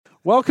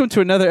Welcome to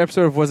another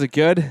episode of Was It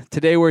Good?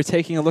 Today we're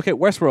taking a look at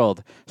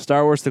Westworld,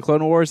 Star Wars The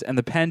Clone Wars, and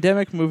the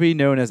pandemic movie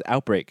known as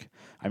Outbreak.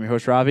 I'm your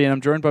host, Ravi, and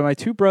I'm joined by my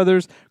two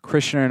brothers,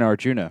 Krishna and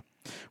Arjuna.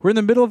 We're in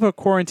the middle of a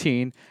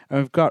quarantine, and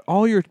we've got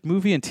all your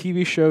movie and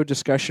TV show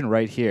discussion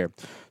right here.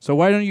 So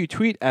why don't you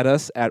tweet at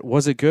us at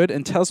Was It Good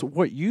and tell us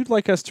what you'd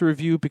like us to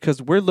review,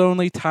 because we're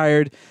lonely,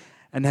 tired,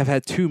 and have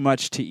had too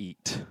much to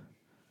eat.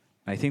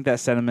 I think that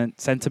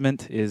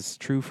sentiment is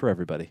true for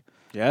everybody.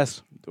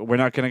 Yes. We're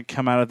not going to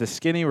come out of this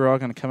skinny. We're all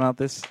going to come out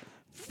this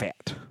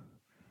fat.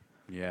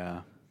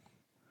 Yeah.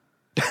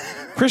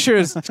 Krisher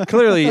is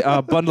clearly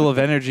a bundle of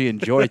energy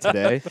and joy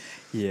today.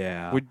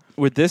 Yeah.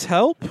 Would this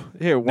help?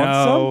 Here, want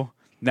some?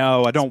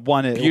 No, I don't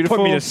want it. Beautiful.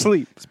 It'll put me to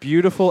sleep. It's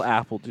beautiful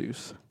apple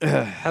juice.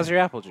 How's your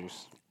apple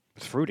juice?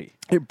 It's fruity.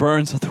 It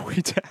burns on the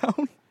way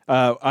down.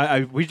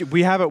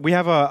 We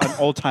have an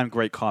all time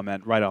great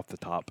comment right off the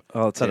top.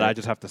 Oh, that I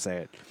just have to say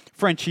it.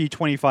 Frenchie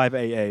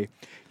 25AA.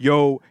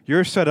 Yo,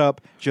 your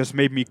setup just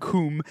made me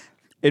coom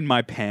in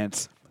my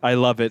pants. I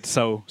love it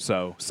so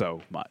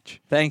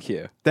much. Thank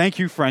you. Thank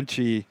you,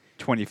 Frenchie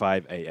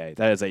 25AA.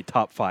 That is a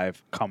top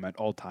 5 comment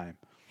all time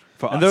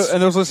for us.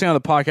 And those listening on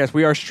the podcast,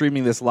 we are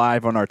streaming this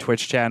live on our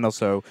Twitch channel.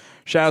 So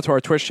shout out to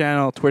our Twitch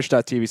channel,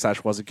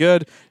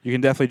 twitch.tv/wasitgood. You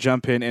can definitely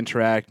jump in,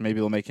 interact. Maybe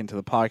it'll make it into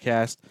the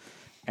podcast.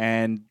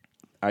 And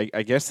I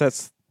guess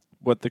that's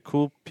what the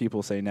cool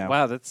people say now.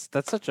 Wow, that's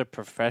such a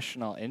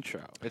professional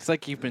intro. It's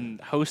like you've been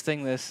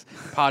hosting this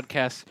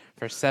podcast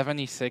for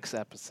 76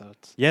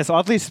 episodes. Yes,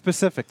 oddly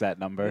specific, that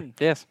number.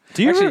 Yes.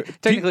 Do you Actually,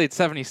 technically it's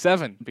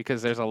 77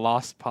 because there's a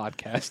lost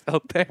podcast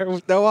out there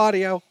with no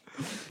audio.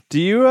 Do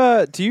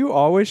you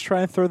always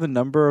try and throw the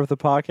number of the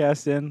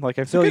podcast in? Like,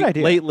 I feel a good like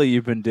idea. lately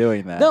you've been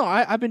doing that. No,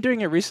 I've been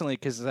doing it recently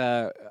because,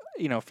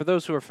 for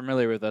those who are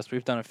familiar with us,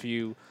 we've done a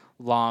few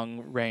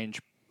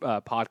long-range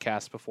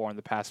podcasts before in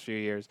the past few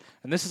years,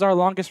 and this is our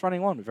longest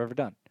running one we've ever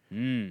done.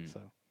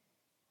 So,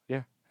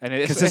 yeah, and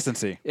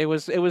Consistency. It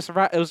was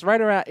right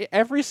around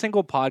every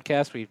single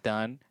podcast we've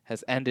done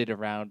has ended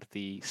around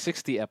the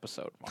 60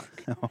 episode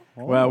mark.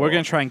 Well, we're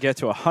going to try and get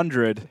to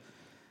 100.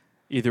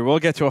 Either we'll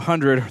get to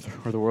 100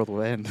 or the world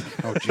will end.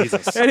 Oh,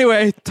 Jesus.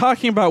 Anyway,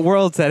 talking about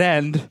worlds that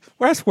end,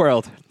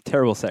 Westworld.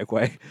 Terrible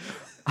segue.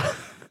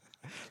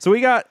 So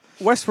we got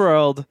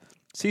Westworld,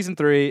 Season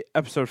 3,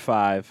 Episode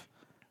 5.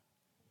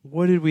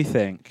 What did we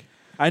think?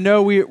 I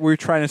know we're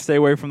trying to stay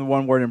away from the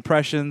one-word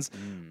impressions,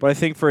 but I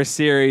think for a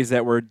series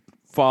that we're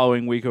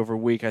following week over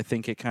week, I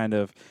think it kind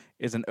of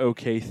is an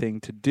okay thing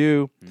to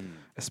do,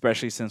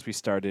 especially since we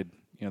started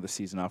the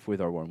season off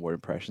with our one-word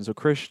impressions. So,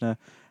 Krishna,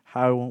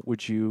 how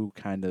would you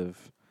kind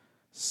of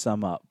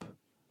sum up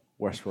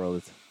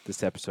Westworld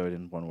this episode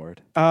in one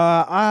word?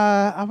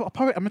 I'm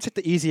gonna take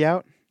the easy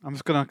out. I'm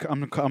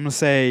gonna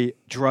say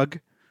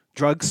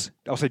drugs.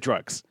 I'll say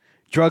drugs.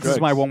 Drugs is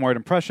my one-word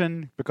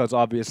impression because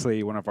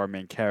obviously one of our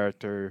main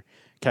characters,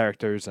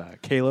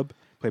 Caleb,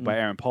 played by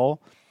Aaron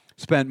Paul,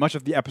 spent much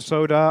of the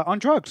episode on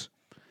drugs.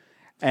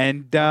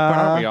 And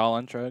Aren't we all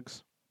on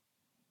drugs?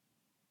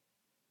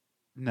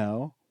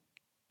 No,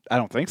 I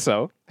don't think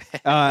so.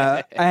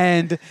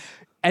 And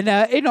it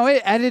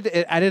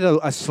added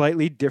a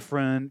slightly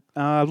different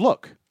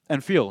look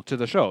and feel to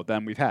the show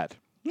than we've had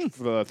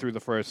through the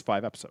first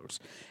 5 episodes,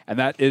 and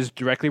that is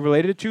directly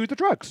related to the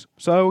drugs.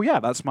 So yeah,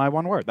 that's my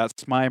one word.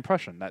 That's my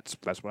impression. That's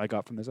what I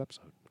got from this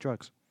episode.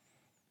 Drugs.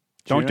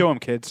 Don't do them,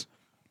 kids.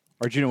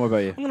 Arjuna, what about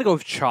you? I'm going to go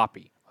with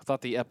choppy. I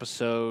thought the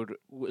episode,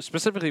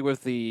 specifically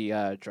with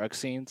the drug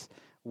scenes,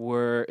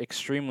 were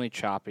extremely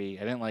choppy.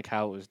 I didn't like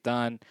how it was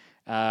done,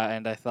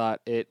 and I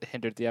thought it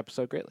hindered the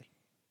episode greatly.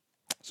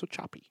 So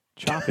choppy.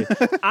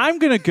 I'm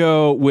going to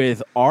go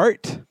with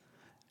art.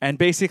 And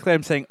basically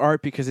I'm saying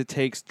art because it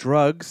takes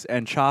drugs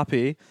and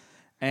choppy.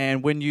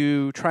 And when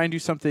you try and do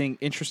something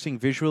interesting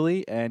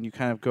visually and you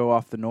kind of go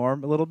off the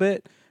norm a little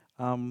bit,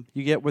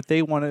 you get what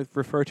they want to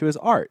refer to as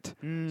art.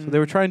 So they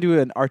were trying to do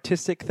an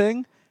artistic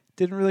thing.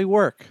 Didn't really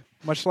work.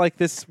 Much like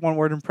this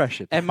one-word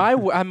impression. And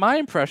my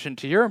impression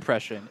to your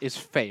impression is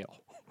fail.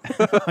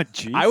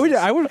 Jesus.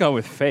 I would go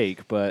with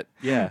fake, but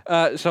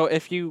yeah. So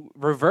if you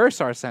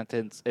reverse our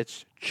sentence,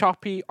 it's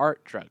choppy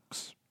art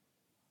drugs.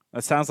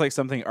 That sounds like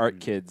something art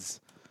kids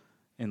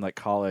in like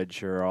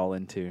college are all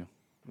into.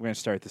 We're going to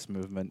start this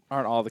movement.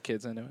 Aren't all the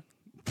kids into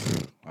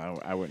it?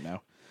 I wouldn't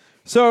know.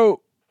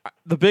 So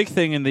the big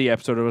thing in the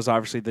episode was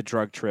obviously the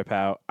drug trip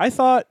out. I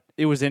thought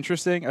it was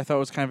interesting. I thought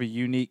it was kind of a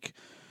unique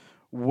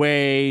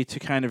way to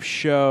kind of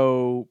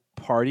show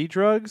party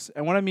drugs.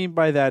 And what I mean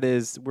by that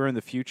is we're in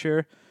the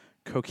future.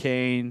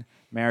 Cocaine,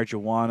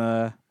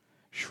 marijuana,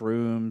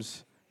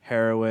 shrooms,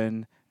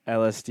 heroin,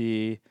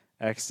 LSD,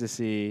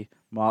 ecstasy.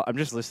 I'm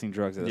just listing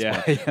drugs at this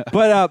point. Yeah.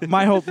 But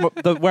my hope,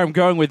 where I'm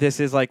going with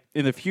this is like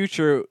in the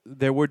future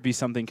there would be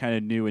something kind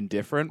of new and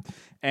different.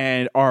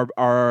 And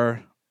my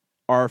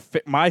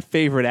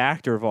favorite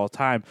actor of all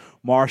time,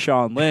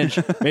 Marshawn Lynch,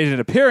 made an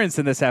appearance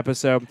in this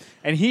episode,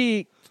 and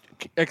he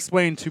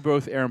explained to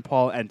both Aaron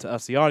Paul and to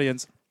us, the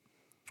audience,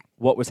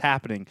 what was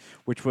happening,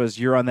 which was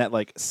you're on that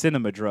like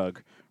cinema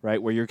drug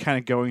right? Where you're kind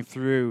of going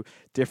through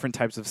different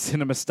types of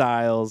cinema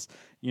styles.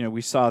 You know,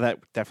 we saw that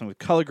definitely with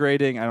color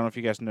grading. I don't know if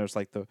you guys noticed,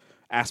 like the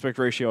aspect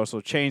ratio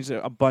also changed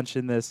a bunch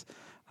in this,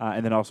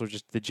 and then also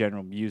just the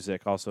general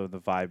music, also the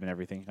vibe and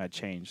everything kind of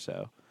changed.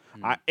 So,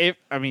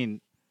 I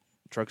mean,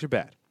 drugs are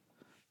bad.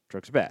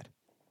 Drugs are bad.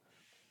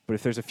 But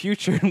if there's a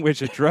future in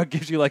which a drug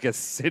gives you like a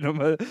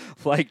cinema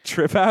like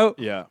trip out,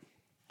 Yeah.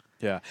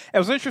 Yeah. It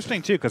was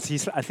interesting too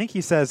because I think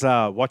he says,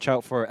 "Watch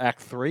out for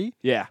Act 3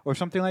 yeah, or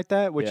something like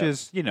that," which Yeah.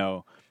 is, you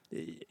know,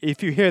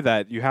 if you hear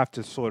that, you have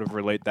to sort of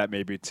relate that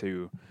maybe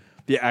to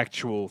the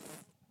actual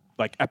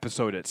like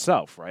episode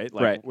itself, right?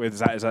 Like, Right. Is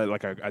that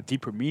like a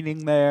deeper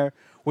meaning there?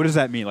 What does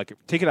that mean? Like,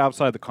 take it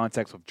outside the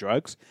context of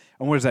drugs,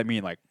 and what does that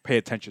mean? Like, pay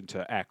attention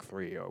to Act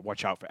 3 or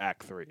watch out for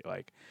Act 3.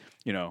 Like,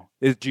 you know,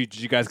 did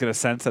you guys get a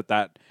sense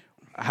that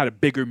had a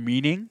bigger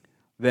meaning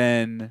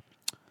than?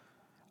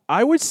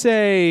 I would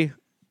say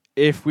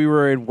if we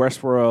were in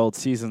Westworld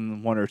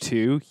season 1 or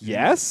 2,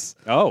 yes.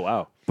 Oh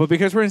wow! But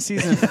because we're in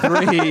season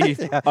 3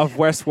 of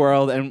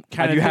Westworld and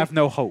kind And of you have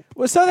no hope.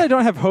 well, it's not that I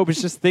don't have hope.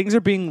 It's just things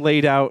are being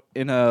laid out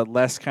in a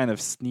less kind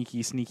of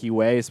sneaky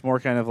way. It's more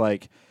kind of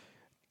like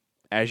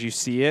as you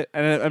see it.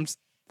 And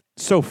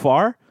so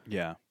far,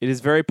 Yeah. it is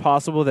very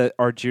possible that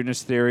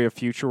Arjuna's theory of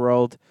future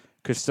world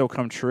could still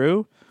come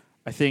true.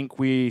 I think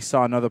we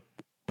saw another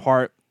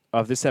part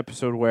of this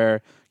episode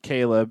where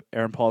Caleb,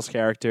 Aaron Paul's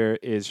character,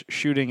 is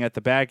shooting at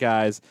the bad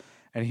guys,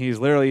 and he's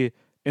literally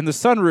in the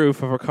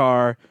sunroof of a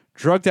car,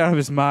 drugged out of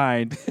his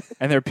mind,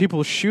 and there are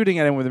people shooting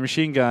at him with a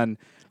machine gun.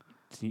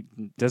 He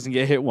doesn't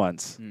get hit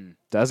once.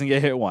 Doesn't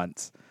get hit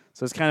once.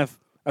 So it's kind of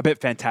A bit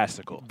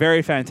fantastical.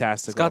 very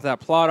fantastic. He's got that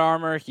plot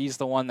armor. He's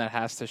the one that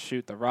has to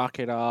shoot the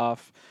rocket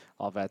off,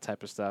 all that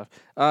type of stuff.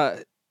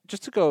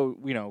 Just to go,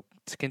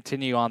 to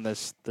continue on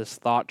this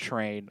thought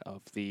train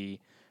of the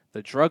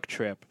drug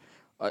trip,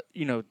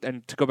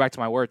 and to go back to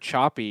my word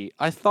choppy,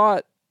 I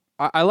thought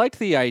I liked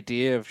the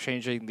idea of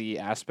changing the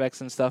aspects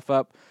and stuff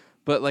up,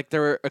 but like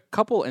there were a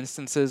couple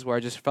instances where I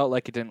just felt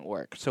like it didn't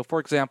work. So, for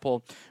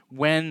example,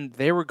 when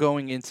they were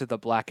going into the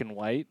black and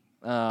white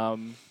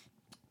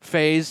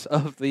phase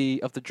of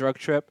the drug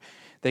trip,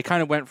 they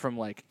kind of went from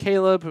like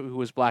Caleb, who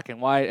was black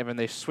and white, and then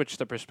they switched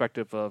the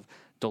perspective of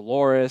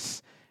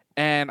Dolores,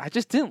 and I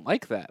just didn't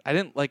like that. I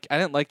didn't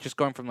like just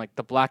going from like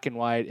the black and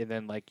white, and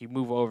then like you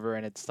move over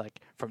and it's like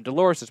from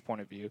Dolores'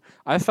 point of view.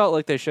 I felt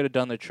like they should have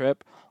done the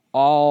trip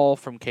all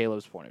from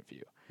Caleb's point of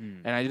view,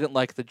 and I didn't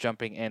like the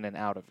jumping in and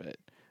out of it.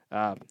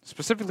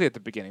 Specifically at the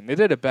beginning, they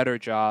did a better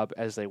job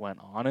as they went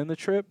on in the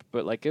trip,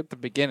 but like at the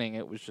beginning,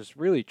 it was just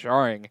really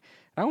jarring.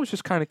 And I was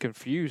just kind of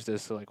confused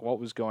as to like what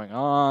was going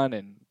on,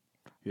 and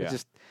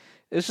it's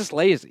just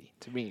lazy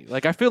to me.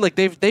 Like I feel like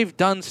they've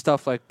done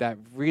stuff like that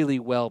really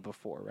well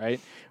before, right?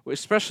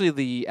 Especially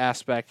the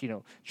aspect,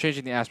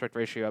 changing the aspect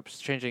ratio up,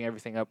 changing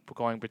everything up,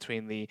 going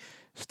between the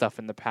stuff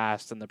in the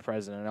past and the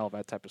present and all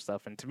that type of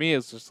stuff. And to me,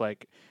 it's just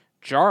like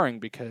jarring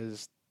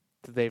because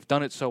they've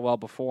done it so well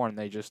before, and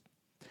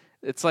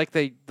it's like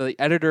the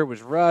editor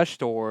was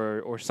rushed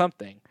or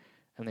something,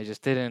 and they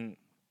just didn't.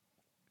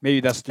 Maybe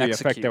that's the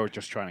effect Execute. they were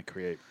just trying to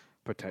create.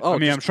 Oh, I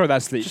mean, I'm sure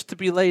that's the Just to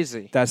be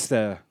lazy. that's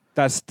the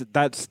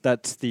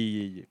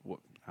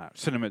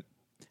cinema.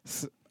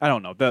 I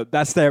don't know.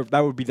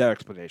 That would be their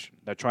explanation.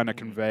 They're trying to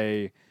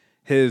convey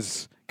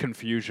his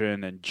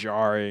confusion and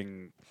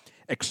jarring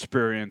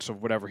experience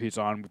of whatever he's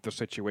on with the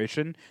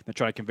situation. They're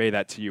trying to convey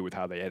that to you with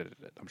how they edited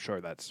it. I'm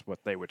sure that's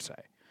what they would say.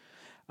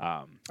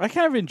 I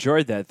kind of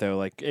enjoyed that though,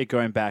 like it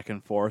going back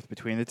and forth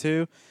between the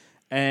two,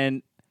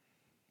 and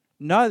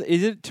to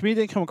me it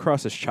didn't come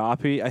across as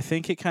choppy. I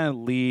think it kind of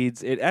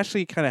leads. It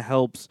actually kind of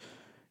helps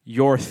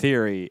your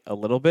theory a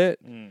little bit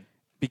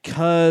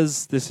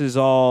because this is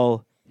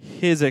all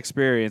his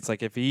experience.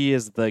 Like if he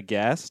is the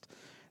guest,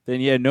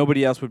 then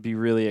nobody else would be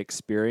really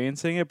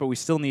experiencing it. But we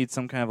still need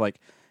some kind of like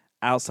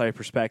outside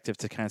perspective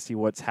to kind of see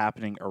what's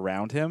happening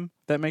around him.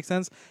 If that makes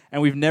sense.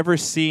 And we've never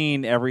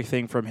seen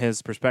everything from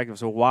his perspective.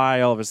 So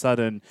why all of a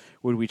sudden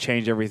would we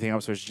change everything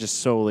up so it's just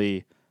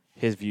solely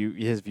his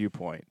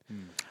viewpoint?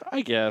 I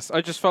guess.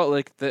 I just felt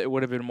like that it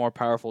would have been a more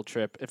powerful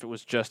trip if it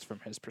was just from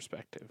his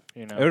perspective.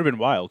 It would have been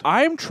wild.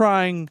 I am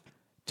trying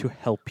to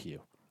help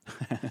you.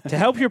 To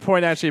help your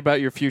point actually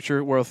about your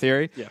future world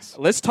theory. Yes.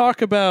 Let's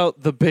talk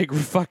about the big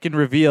fucking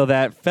reveal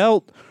that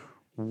felt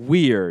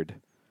weird.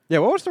 Yeah,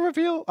 what was the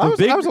reveal? I was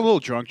a little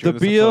drunk during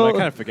this reveal- episode. I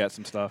kind of forget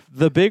some stuff.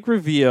 The big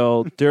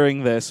reveal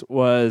during this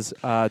was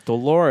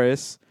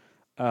Dolores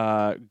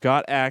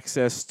got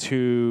access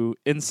to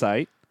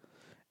Insight,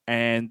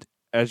 and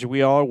as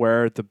we all are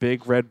aware, the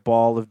big red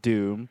ball of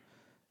doom,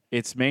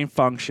 its main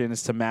function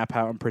is to map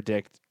out and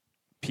predict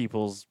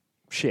people's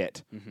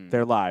shit,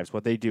 their lives,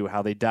 what they do,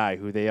 how they die,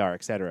 who they are,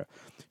 etc.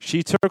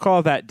 She took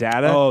all that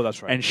data Oh,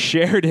 that's right. and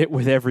shared it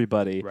with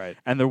everybody, Right.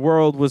 and the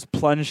world was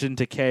plunged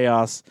into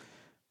chaos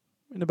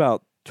in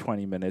about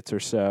 20 minutes or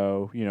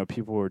so.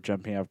 People were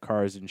jumping out of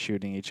cars and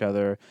shooting each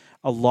other.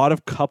 A lot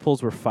of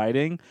couples were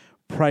fighting,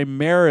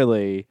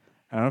 primarily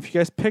I don't know if you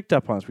guys picked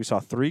up on this. We saw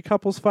 3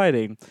 couples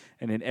fighting,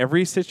 and in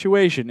every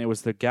situation, it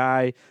was the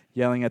guy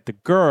yelling at the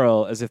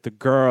girl as if the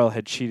girl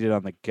had cheated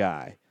on the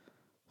guy.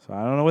 So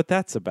I don't know what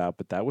that's about,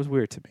 but that was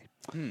weird to me.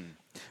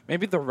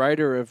 Maybe the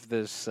writer of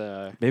this.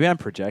 Maybe I'm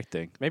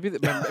projecting. Maybe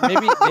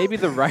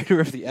the writer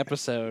of the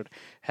episode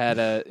had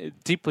a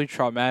deeply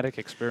traumatic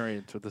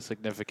experience with a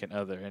significant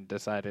other and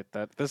decided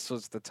that this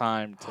was the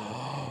time to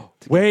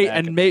Wait, get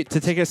back and at to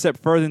take it a step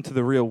further into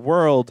the real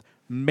world,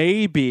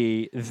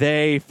 maybe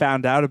they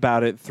found out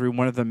about it through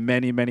one of the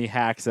many, many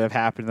hacks that have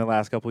happened in the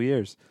last couple of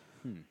years.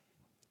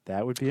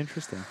 That would be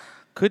interesting.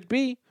 Could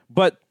be.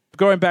 But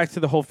going back to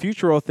the whole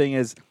Futural thing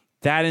is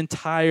that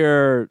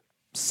entire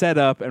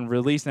setup and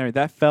release and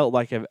everything, that felt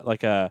like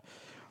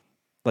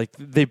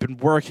they've been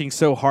working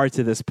so hard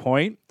to this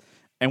point,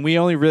 and we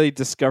only really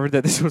discovered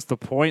that this was the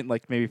point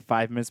like maybe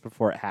 5 minutes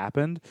before it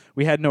happened.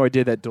 We had no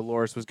idea that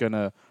Dolores was going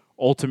to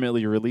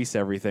ultimately release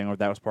everything, or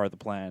that was part of the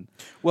plan.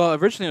 Well,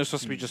 originally it was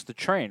supposed to be just the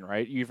train,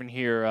 right? You even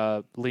hear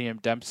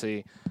Liam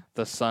Dempsey,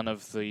 the son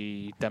of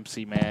the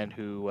Dempsey man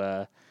who,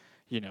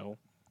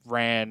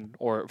 ran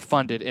or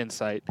funded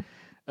Insight,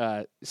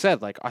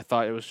 said, like, I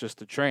thought it was just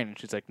the train. And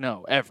she's like,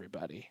 no,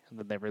 everybody. And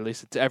then they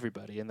release it to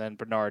everybody. And then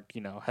Bernard,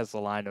 has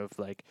the line of,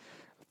 like,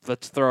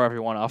 let's throw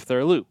everyone off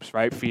their loops,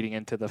 right? Feeding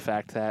into the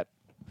fact that,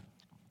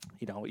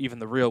 even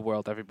the real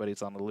world,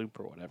 everybody's on the loop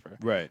or whatever.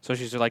 Right. So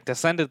she's like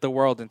descended the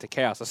world into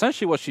chaos.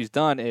 Essentially what she's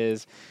done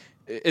is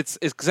it's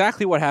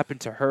exactly what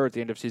happened to her at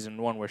the end of season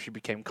 1, where she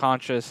became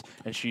conscious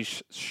and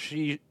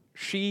she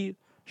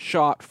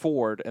shot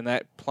forward, and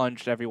that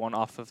plunged everyone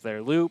off of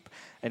their loop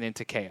and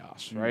into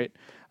chaos, right?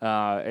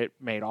 It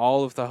made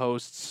all of the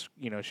hosts,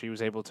 she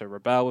was able to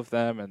rebel with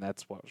them, and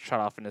that's what shot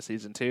off into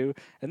season 2.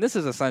 And this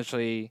is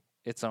essentially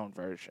its own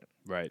version.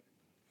 Right.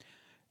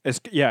 It's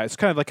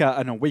kind of like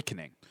an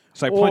awakening.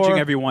 It's like plunging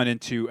everyone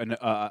into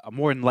a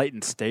more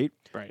enlightened state,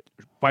 right?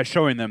 By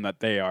showing them that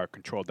they are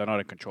controlled. They're not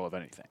in control of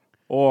anything.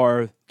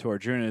 Or to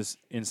Arjuna's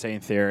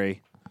insane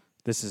theory,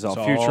 this is all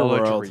It's future all a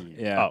world. dream.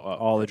 Yeah, Oh,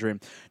 all a dream.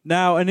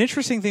 Now, an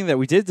interesting thing that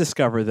we did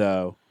discover,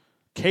 though,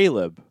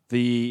 Caleb,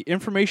 the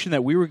information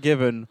that we were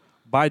given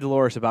by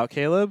Dolores about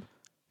Caleb,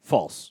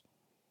 false.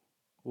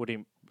 What do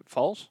you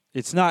false?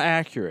 It's not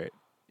accurate.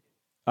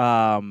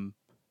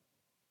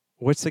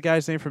 What's the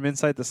guy's name from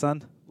Inside the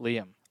Sun?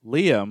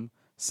 Liam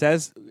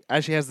says,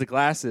 as she has the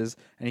glasses,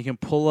 and he can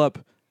pull up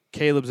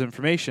Caleb's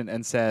information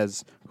and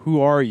says, who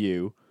are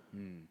you?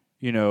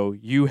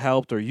 You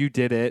helped or you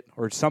did it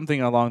or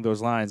something along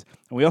those lines.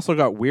 And we also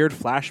got weird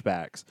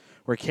flashbacks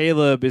where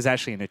Caleb is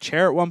actually in a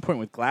chair at one point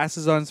with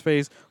glasses on his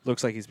face,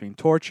 looks like he's being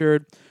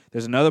tortured.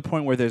 There's another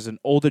point where there's an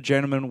older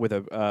gentleman with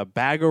a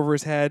bag over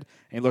his head,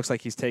 and it looks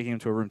like he's taking him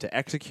to a room to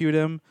execute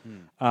him.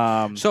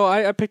 So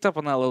I picked up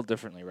on that a little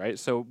differently, right?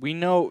 So we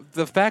know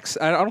the facts.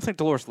 I don't think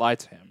Dolores lied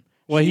to him.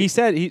 Well,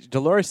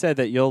 Dolores said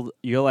that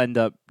you'll end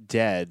up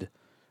dead.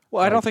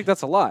 Well, I don't think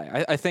that's a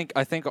lie. I think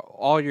we're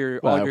all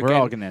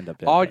gonna end up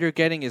dead. All you're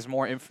getting is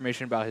more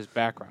information about his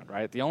background,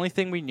 right? The only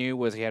thing we knew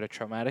was he had a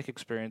traumatic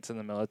experience in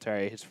the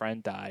military. His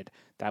friend died.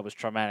 That was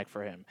traumatic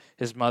for him.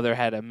 His mother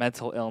had a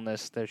mental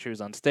illness that she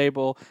was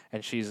unstable,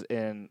 and she's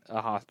in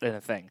a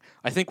thing.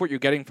 I think what you're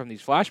getting from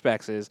these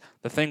flashbacks is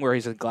the thing where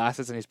he's in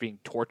glasses and he's being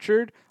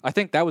tortured. I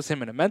think that was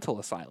him in a mental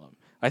asylum.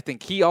 I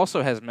think he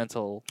also has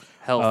mental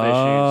health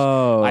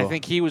issues. I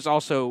think he was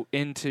also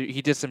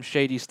he did some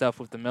shady stuff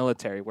with the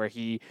military where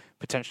he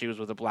potentially was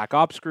with a black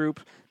ops group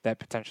that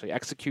potentially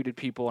executed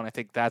people, and I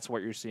think that's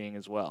what you're seeing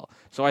as well.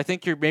 So I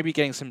think you're maybe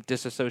getting some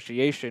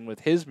disassociation with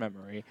his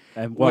memory.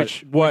 And what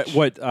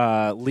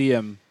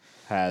Liam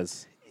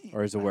has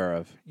or is aware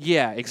of.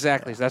 Yeah,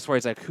 exactly. So that's where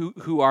he's like,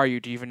 who are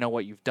you? Do you even know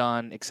what you've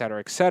done, et cetera,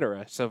 et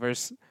cetera. So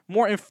there's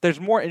more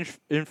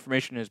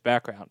information in his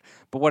background.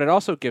 But what it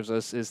also gives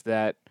us is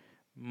that,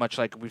 much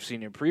like we've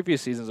seen in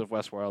previous seasons of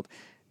Westworld,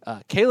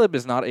 Caleb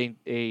is not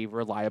a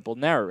reliable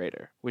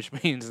narrator, which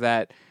means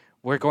that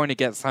we're going to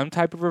get some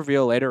type of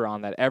reveal later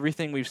on that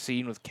everything we've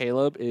seen with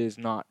Caleb is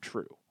not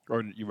true.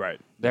 Or you're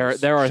right. There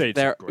are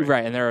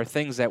and there are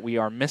things that we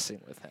are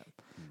missing with him.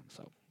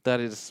 So that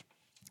is,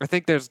 I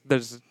think there's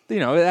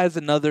it adds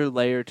another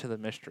layer to the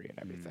mystery and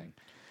everything.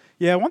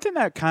 Yeah, one thing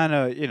that kind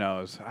of,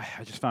 I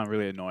just found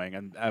really annoying,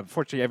 and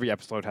unfortunately every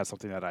episode has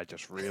something that I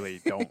just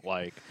really don't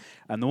like.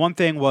 And the one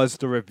thing was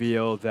the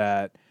reveal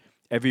that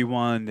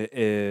everyone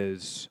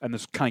is, and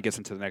this kind of gets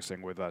into the next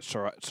thing with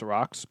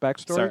Sirach's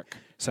backstory.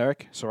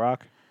 Sazerac.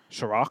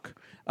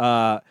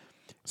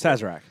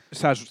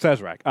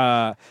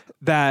 Sazerac.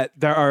 That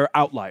there are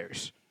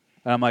outliers.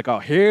 And I'm like, oh,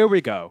 here we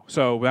go.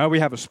 So now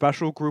we have a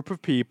special group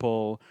of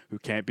people who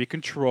can't be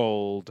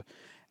controlled.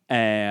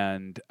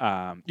 And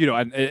and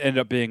it ended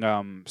up being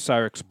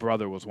Sarik's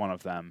brother was one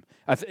of them.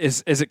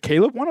 Is it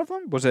Caleb one of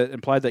them? Was it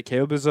implied that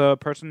Caleb is a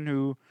person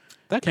who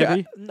can't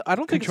be I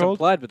don't think it's controlled?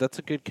 implied, but that's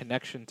a good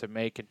connection to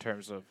make in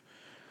terms of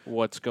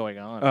what's going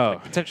on. Oh.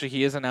 Like, potentially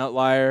he is an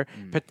outlier.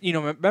 But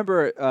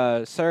remember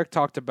Sarek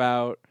talked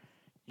about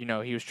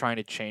he was trying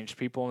to change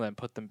people and then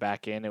put them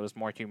back in. It was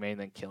more humane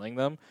than killing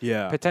them.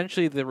 Yeah.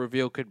 Potentially, the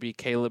reveal could be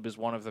Caleb is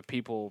one of the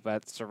people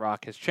that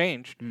Serac has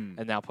changed Hmm.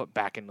 and now put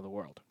back into the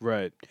world.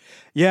 Right.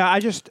 Yeah. I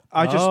just.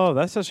 Oh,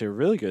 that's actually a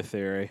really good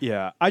theory.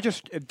 Yeah.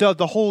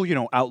 The whole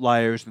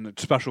outliers and the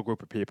special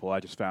group of people I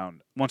just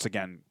found once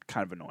again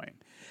kind of annoying,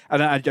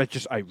 and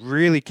I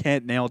really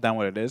can't nail down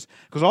what it is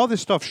because all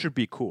this stuff should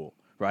be cool,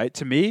 right?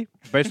 To me,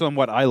 based on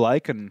what I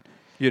like and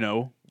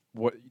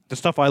what the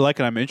stuff I like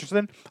and I'm interested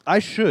in, I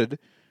should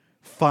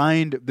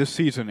find this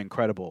season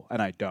incredible,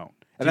 and I don't.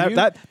 And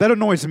that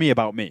annoys me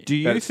about me. Do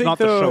you that it's think not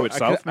though, the show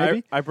itself?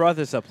 Maybe I brought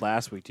this up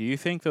last week. Do you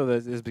think though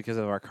that this is because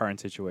of our current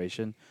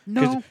situation?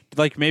 'Cause, No.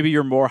 like maybe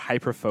you're more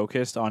hyper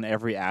focused on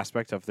every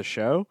aspect of the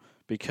show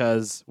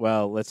because,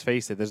 well, let's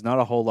face it, there's not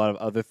a whole lot of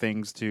other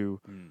things to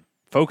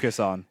focus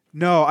on.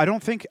 No, I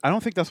don't think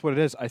that's what it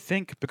is. I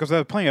think because there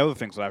are plenty of other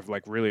things that I've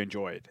really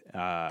enjoyed,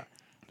 and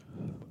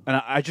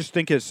I just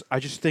think it's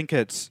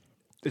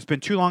been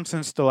too long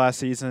since the last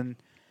season.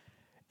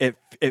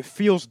 It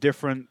feels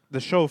different. The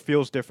show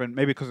feels different,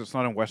 maybe because it's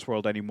not in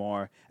Westworld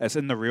anymore. It's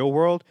in the real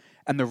world,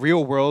 and the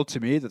real world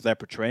to me that they're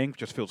portraying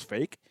just feels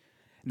fake.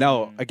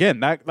 Now, again,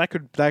 that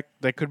could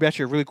be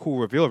actually a really cool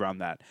reveal around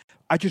that.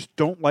 I just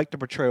don't like the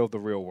portrayal of the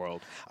real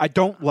world. I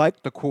don't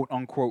like the quote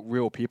unquote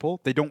real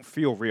people. They don't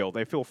feel real.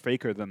 They feel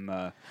faker than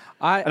the.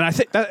 And I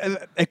think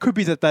that it could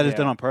be that is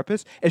done on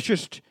purpose. It's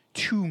just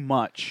too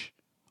much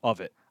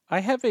of it. I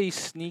have a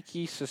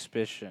sneaky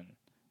suspicion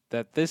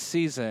that this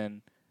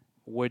season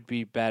would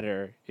be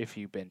better if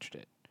you binged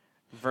it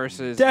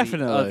versus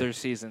Definitely. the other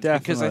seasons.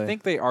 Because I Definitely.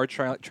 think they are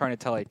trying to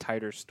tell a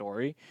tighter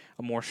story,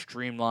 a more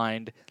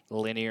streamlined,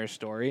 linear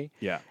story.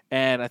 Yeah.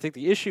 And I think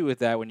the issue with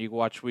that when you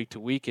watch week to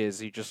week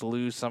is you just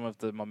lose some of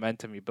the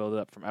momentum you build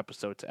up from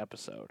episode to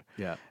episode.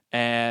 Yeah.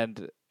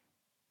 And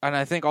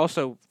I think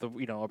also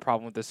a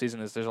problem with this season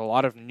is there's a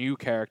lot of new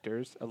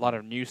characters, a lot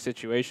of new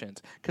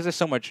situations. Because there's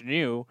so much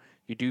new,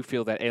 you do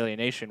feel that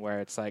alienation where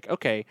it's like,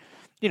 okay,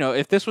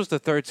 if this was the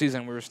third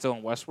season, we were still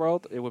in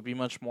Westworld, it would be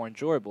much more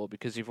enjoyable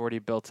because you've already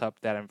built up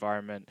that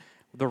environment,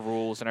 the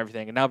rules and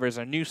everything, and now there's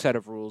a new set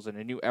of rules and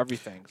a new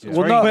everything. So it's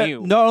Well, very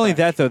not, new. not only fresh.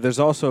 that though, there's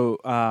also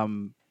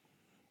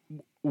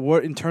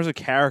what in terms of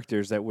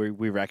characters that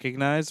we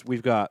recognize,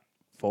 we've got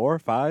 4 or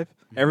 5.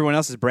 Everyone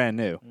else is brand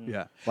new.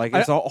 Yeah. Like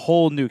it's a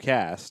whole new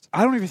cast.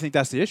 I don't even think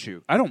that's the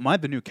issue. I don't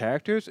mind the new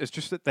characters. It's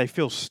just that they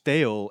feel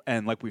stale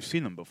and like we've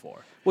seen them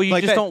before. Well, you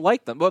Like just that- don't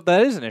like them. Well,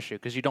 that is an issue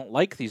because you don't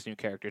like these new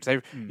characters.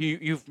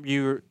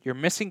 You're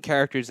missing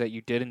characters that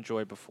you did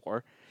enjoy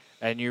before,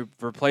 and you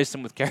replace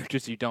them with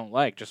characters you don't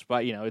like. Just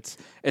by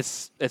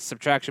it's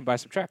subtraction by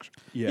subtraction.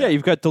 Yeah,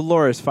 you've got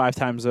Dolores 5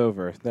 times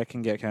over. That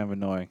can get kind of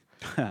annoying.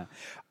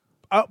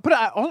 But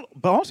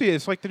honestly,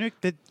 it's like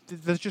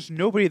there's just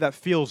nobody that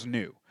feels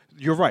new.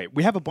 You're right.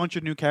 We have a bunch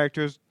of new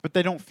characters, but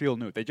they don't feel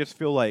new. They just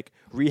feel like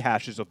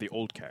rehashes of the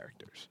old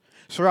characters.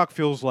 Serac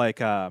feels like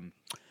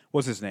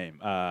what's his name?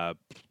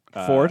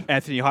 Ford?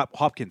 Anthony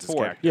Hopkins' Ford.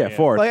 character. Yeah,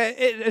 Ford. Like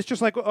it's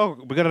just like, oh,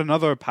 we got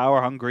another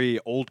power hungry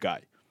old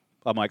guy.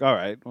 I'm like, all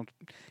right. Well,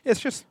 it's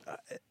just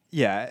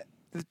yeah.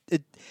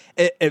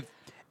 It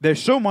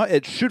there's so much.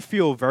 It should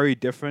feel very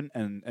different,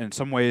 and in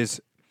some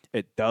ways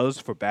it does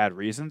for bad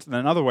reasons, and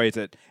in other ways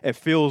it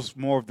feels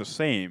more of the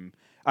same.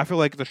 I feel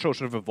like the show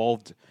should have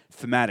evolved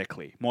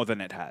thematically more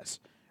than it has.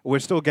 We're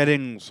still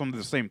getting some of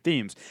the same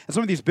themes, and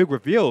some of these big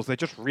reveals, they're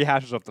just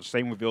rehashes of the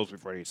same reveals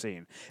we've already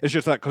seen. It's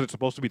just that because it's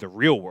supposed to be the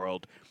real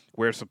world,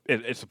 where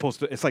it's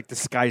supposed to, it's like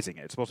disguising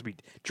it. It's supposed to be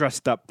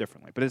dressed up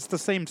differently, but it's the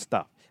same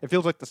stuff. It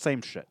feels like the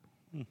same shit.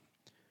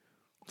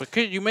 But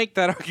could you make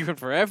that argument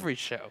for every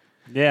show?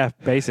 Yeah,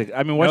 basic.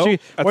 I mean, once Nope.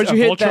 you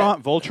hit that,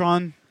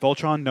 Voltron.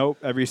 Nope.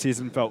 Every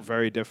season felt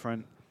very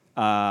different.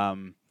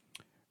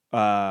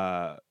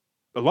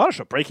 A lot of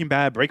show. Breaking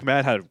Bad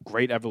had a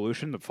great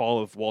evolution. The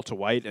fall of Walter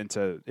White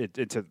into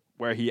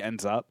where he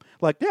ends up.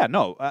 Like, yeah,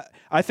 no.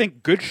 I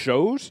think good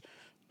shows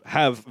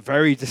have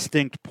very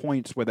distinct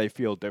points where they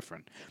feel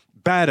different.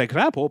 Bad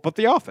example, but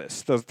The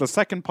Office. The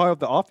second part of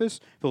The Office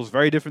feels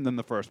very different than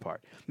the first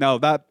part. Now,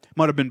 that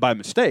might have been by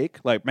mistake.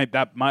 Like, maybe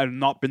that might have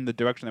not been the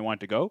direction they wanted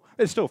to go.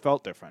 It still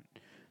felt different.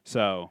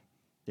 So,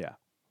 yeah.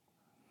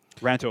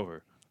 Rant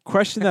over.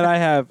 question that I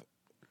have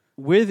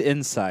with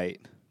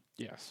Insight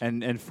Yes.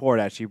 and Ford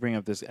actually bring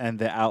up this and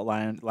the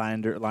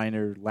landers,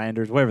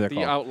 whatever they're The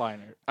called.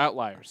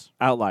 outliers.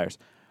 Outliers.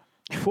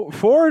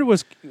 Ford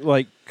was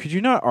like, could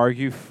you not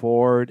argue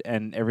Ford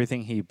and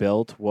everything he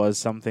built was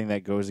something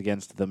that goes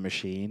against the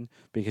machine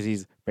because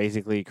he's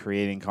basically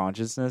creating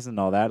consciousness and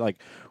all that? Like,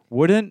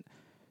 wouldn't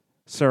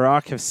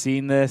Serac have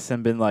seen this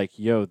and been like,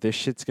 yo, this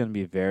shit's going to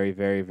be very,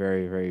 very,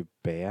 very, very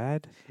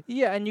bad?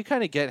 Yeah, and you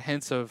kind of get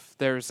hints of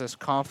there's this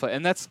conflict,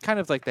 and that's kind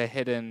of like the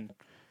hidden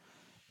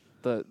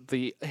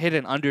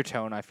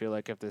undertone, I feel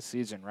like, of this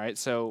season, right?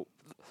 So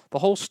the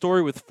whole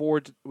story with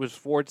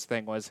Ford's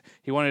thing was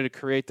he wanted to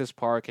create this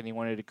park and he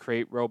wanted to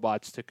create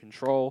robots to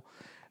control.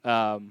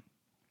 The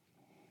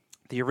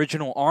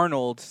original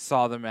Arnold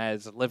saw them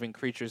as living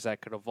creatures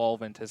that could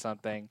evolve into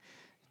something.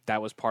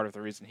 That was part of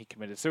the reason he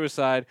committed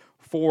suicide.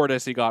 Ford,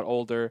 as he got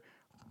older,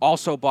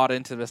 also bought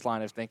into this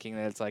line of thinking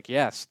that it's like,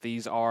 yes,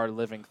 these are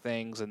living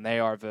things and they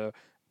are the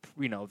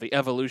the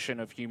evolution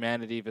of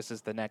humanity. This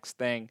is the next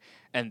thing,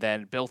 and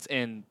then built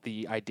in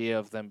the idea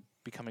of them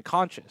becoming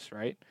conscious,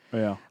 right?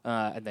 Yeah.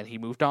 And then he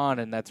moved on,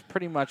 and that's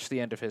pretty much the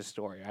end of his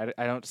story.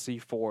 I don't see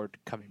Ford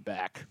coming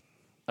back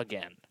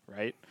again,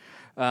 right?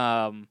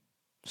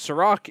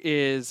 Serac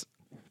is,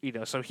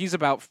 so he's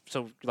about,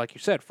 so like you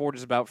said, Ford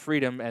is about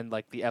freedom and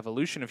like the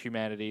evolution of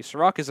humanity.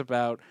 Serac is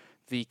about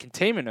the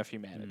containment of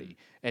humanity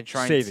and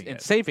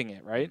saving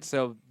it, right?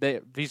 So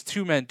these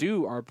two men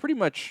are pretty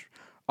much,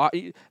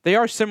 they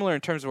are similar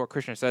in terms of what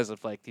Krishna says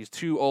of like these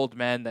two old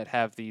men that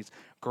have these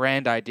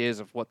grand ideas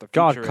of what the future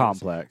God is,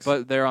 complex.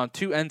 but they're on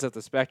two ends of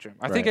the spectrum.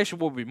 I think actually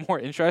what would be more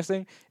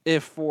interesting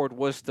if Ford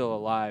was still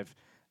alive,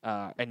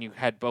 and you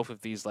had both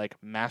of these like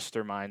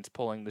masterminds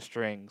pulling the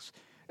strings,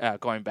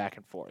 going back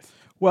and forth.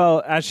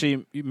 Well,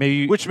 actually,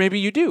 maybe Which maybe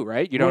you do,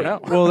 right? You don't know.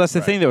 Well, that's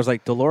the thing. There was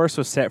like Dolores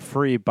was set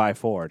free by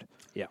Ford.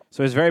 Yeah.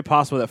 So it's very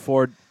possible that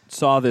Ford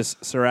saw this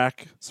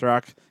Serac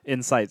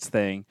Insights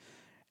thing,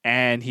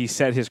 and he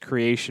set his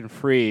creation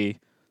free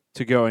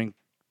to go and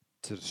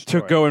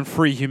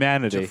free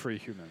humanity. To free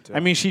humans. I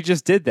mean, she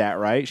just did that,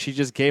 right? She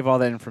just gave all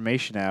that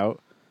information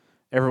out.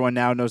 Everyone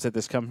now knows that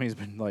this company's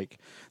been like,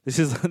 this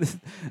is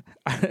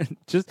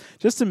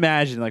just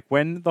imagine like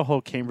when the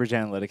whole Cambridge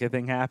Analytica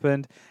thing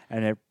happened,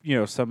 and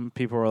some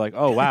people were like,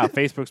 oh wow,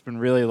 Facebook's been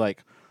really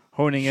like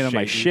honing in on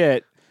my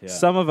shit. Yeah.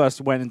 Some of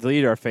us went and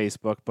deleted our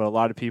Facebook, but a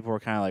lot of people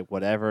were kind of like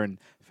whatever, and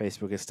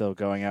Facebook is still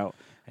going out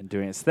and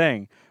doing its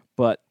thing.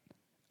 But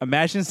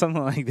imagine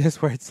something like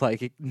this where it's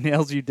like it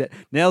nails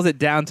it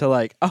down to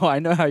like, oh, I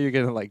know how you're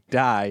gonna like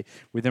die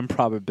with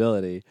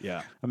improbability.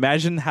 Yeah.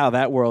 Imagine how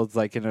that world's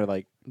like gonna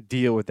like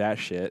deal with that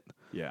shit.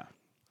 Yeah.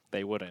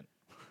 They wouldn't.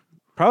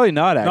 Probably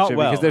not actually,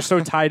 well. because they're so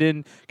tied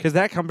in. Because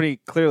that company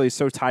clearly is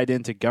so tied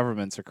into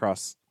governments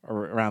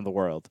around the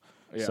world.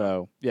 Yeah.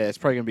 So yeah, it's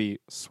probably gonna be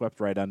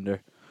swept right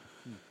under.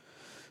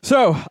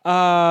 So,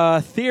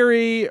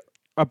 theory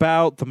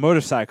about the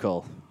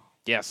motorcycle.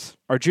 Yes.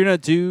 Arjuna,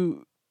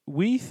 do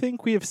we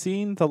think we have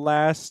seen the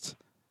last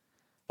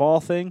ball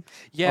thing?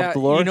 Yeah, of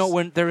Dolores?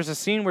 when there was a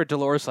scene where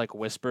Dolores like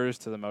whispers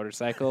to the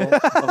motorcycle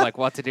of like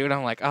what to do, and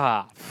I'm like,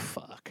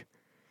 fuck.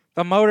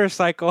 The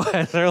motorcycle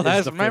has her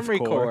last the fifth memory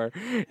core.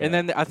 And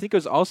then I think it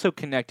was also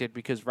connected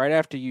because right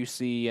after you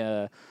see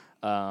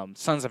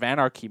Sons of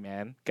Anarchy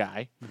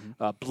guy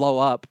blow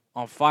up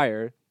on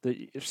fire,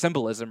 the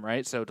symbolism,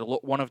 right? So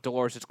one of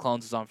Dolores'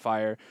 clones is on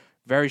fire.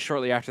 Very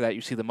shortly after that,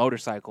 you see the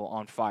motorcycle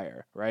on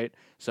fire, right?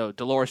 So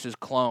Dolores'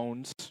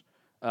 clones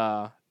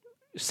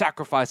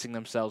sacrificing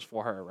themselves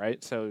for her,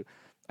 right? So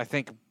I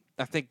think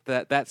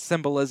that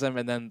symbolism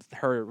and then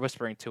her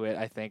whispering to it,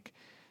 I think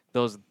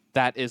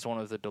that is one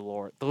of the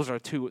Dolores. Those are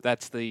two.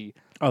 That's the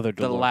Other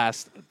the Dolores.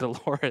 last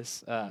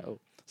Dolores.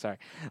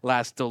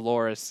 Last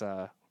Dolores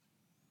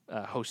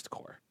host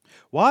core.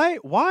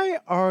 Why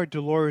are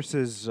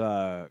Dolores's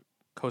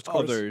Host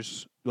cores?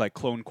 others like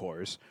cloned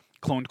cores?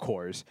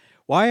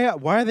 Why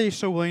are they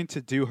so willing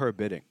to do her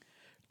bidding?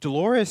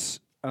 Dolores,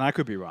 and I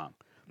could be wrong,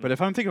 but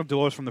if I'm thinking of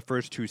Dolores from the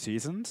first two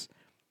seasons,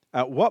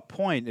 at what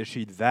point is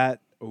she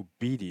that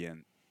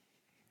obedient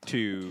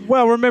to?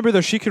 Well, remember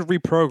though, she could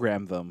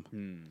reprogram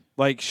them.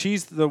 Like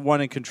she's the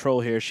one in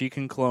control here. She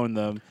can clone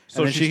them,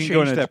 So and then she's she can go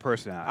changed into that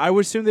personality. I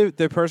would assume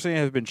their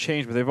personality has been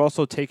changed, but they've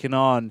also taken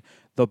on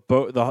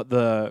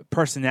the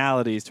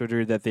personalities to a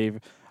degree that they've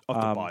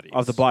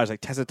Of the bodies.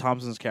 Like Tessa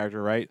Thompson's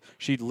character, right?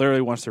 She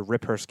literally wants to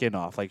rip her skin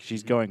off, like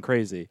she's going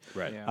crazy.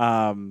 Right.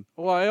 Yeah.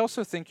 Well, I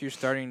also think you're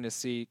starting to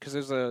see because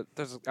there's I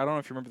don't know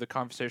if you remember the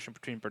conversation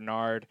between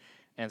Bernard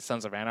and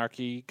Sons of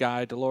Anarchy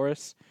guy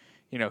Dolores.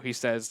 He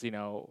says,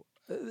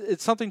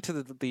 it's something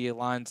to the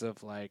lines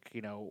of like,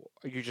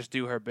 you just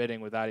do her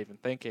bidding without even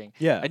thinking.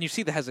 Yeah. And you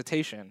see the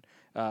hesitation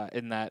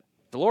in that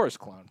Dolores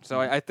clone. So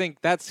I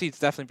think that seed's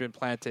definitely been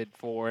planted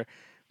for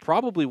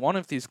probably one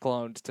of these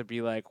clones to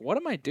be like, what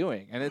am I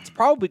doing? And it's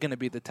probably going to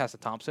be the Tessa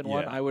Thompson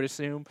one, Yeah. I would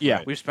assume.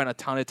 Yeah. We've spent a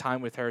ton of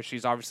time with her.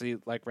 She's obviously,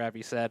 like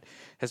Ravi said,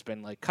 has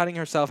been like cutting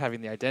herself,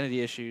 having the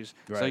identity issues.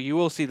 So Right. you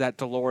will see that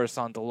Dolores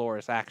on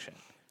Dolores action.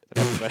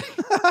 That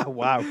everybody-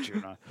 Wow,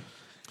 Juna.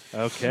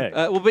 Okay.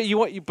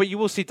 but you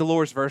will see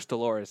Dolores versus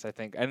Dolores, I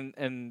think,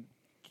 and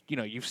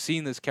you've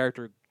seen this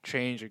character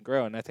change and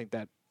grow, and I think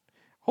that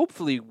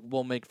hopefully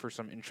will make for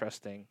some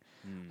interesting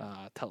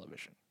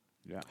television.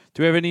 Yeah.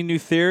 Do we have any new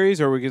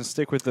theories, or are we going to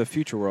stick with the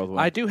Future World one?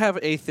 I do have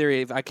a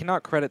theory. I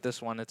cannot credit this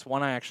one. It's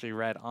one I actually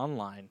read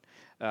online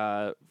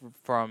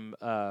from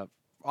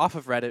off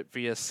of Reddit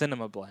via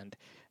Cinema Blend,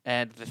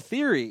 and the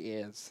theory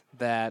is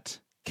that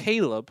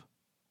Caleb,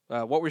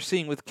 what we're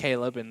seeing with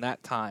Caleb in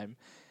that time,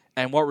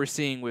 and what we're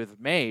seeing with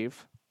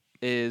Maeve,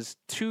 is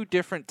two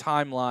different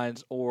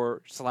timelines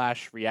or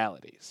 /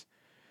 realities.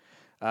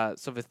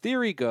 So the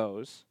theory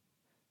goes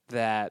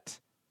that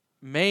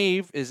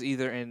Maeve is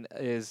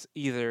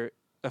either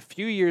a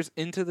few years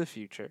into the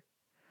future,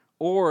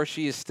 or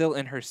she is still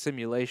in her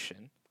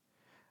simulation,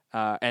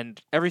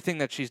 and everything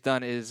that she's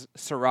done is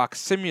Serac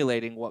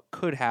simulating what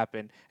could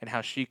happen and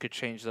how she could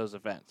change those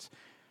events.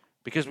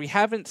 because we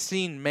haven't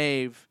seen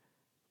Maeve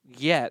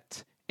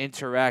yet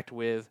interact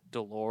with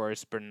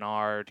Dolores,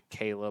 Bernard,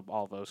 Caleb,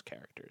 all those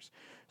characters.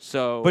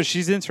 So, But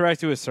she's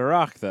interacted with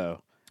Serac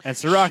though, and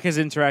Serac has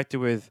interacted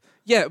with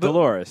yeah, but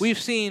Dolores. we've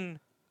seen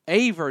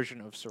a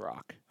version of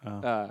Serac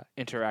Oh.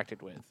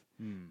 interacted with,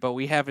 but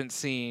we haven't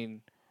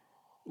seen.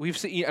 We've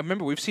seen. I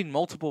remember we've seen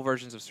multiple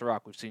versions of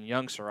Serac. We've seen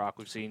young Serac.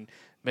 We've seen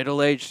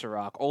middle-aged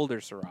Serac,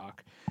 older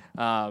Serac.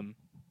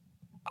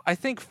 I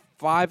think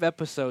 5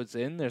 episodes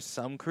in, there's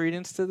some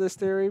credence to this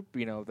theory.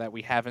 You know that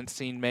we haven't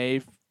seen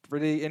Maeve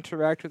really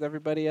interact with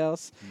everybody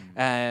else,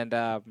 and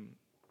I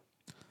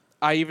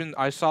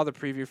saw the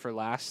preview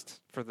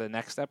for the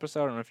next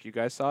episode. I don't know if you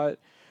guys saw it,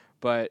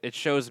 but it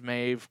shows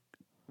Maeve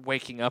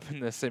waking up in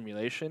the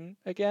simulation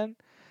again.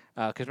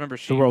 Because remember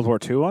the World War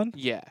II one.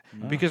 yeah,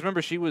 because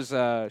remember she was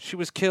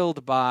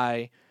killed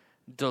by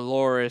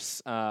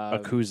Dolores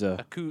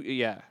Akuza.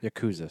 yeah,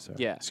 Yakuza. Sorry.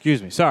 Yeah.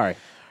 Excuse me. Sorry.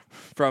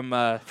 from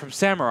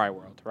Samurai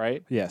World,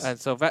 right? Yes. And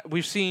so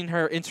we've seen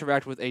her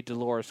interact with a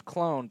Dolores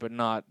clone, but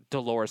not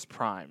Dolores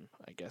Prime,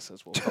 I guess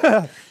as we'll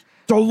call it.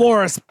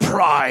 Dolores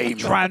Prime.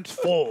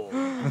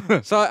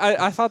 Transform. So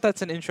I thought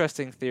that's an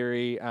interesting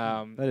theory.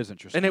 That is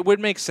interesting. And it would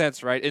make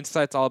sense, right?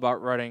 Insight's all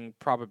about running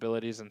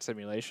probabilities and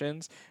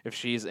simulations. If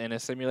she's in a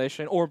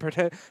simulation, or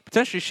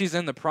potentially she's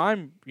in the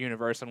Prime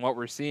universe, and what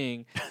we're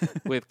seeing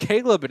with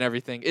Caleb and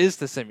everything is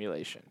the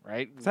simulation,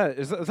 right?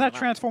 Is that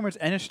Transformers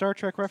and a Star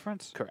Trek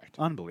reference? Correct.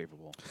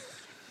 Unbelievable.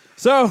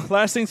 So,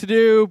 last thing to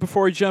do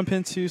before we jump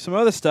into some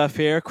other stuff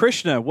here.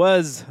 Krishna,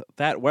 was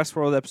that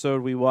Westworld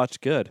episode we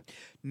watched good?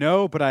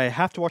 No, but I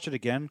have to watch it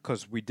again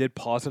because we did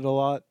pause it a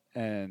lot,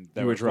 and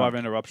there You were was a lot of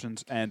drunk.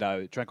 interruptions, and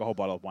I drank a whole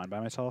bottle of wine by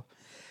myself.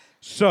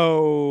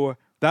 So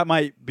that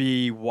might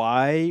be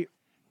why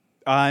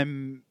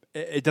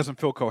it doesn't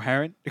feel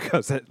coherent,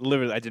 because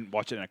literally I didn't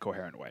watch it in a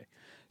coherent way.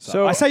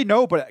 So I say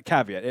no, but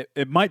caveat,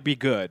 it might be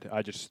good.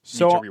 I just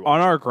So need to rewatch on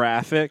it. our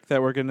graphic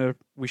that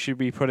we should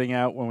be putting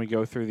out when we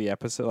go through the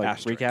episode, like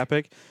Asterisk.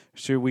 recapping,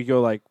 should we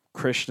go like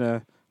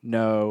Krishna,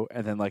 no,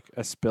 and then like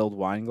a spilled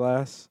wine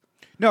glass?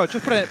 No,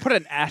 just put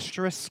an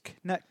asterisk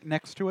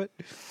next to it.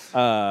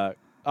 I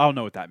don't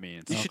know what that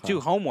means. You should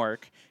do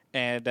homework,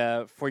 and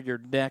for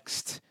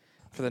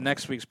the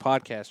next week's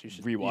podcast, you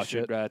should Rewatch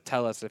it.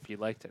 Tell us if you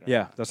liked it. Or Yeah,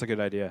 not. that's a good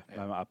idea.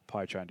 I'll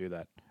probably try and do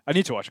that. I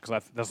need to watch it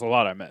because there's a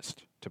lot I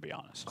missed, to be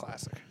honest.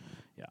 Classic.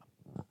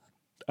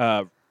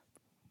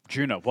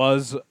 Juno,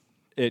 was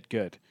it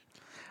good?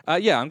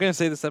 Yeah, I'm gonna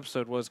say this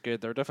episode was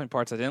good. There are definitely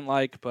parts I didn't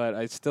like, but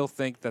I still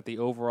think that the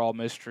overall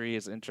mystery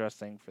is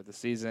interesting for the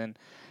season,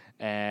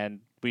 and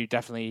we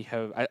definitely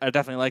have. I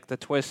definitely like the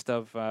twist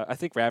of. I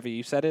think Ravi,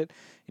 you said it.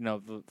 You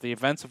know, the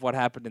events of what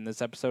happened in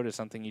this episode is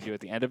something you do at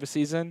the end of a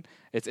season.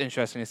 It's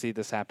interesting to see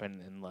this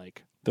happen in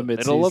like the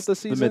middle of the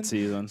season. The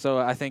mid-season. So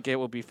I think it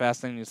will be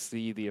fascinating to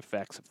see the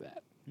effects of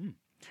that.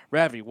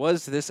 Ravi,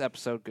 was this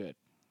episode good?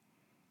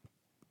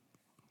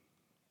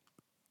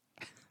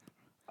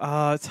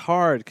 It's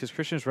hard because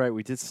Christian's right.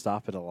 We did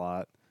stop it a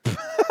lot.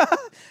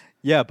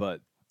 Yeah,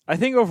 but I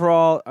think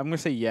overall, I'm gonna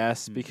say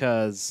yes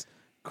because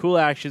cool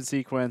action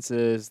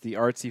sequences, the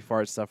artsy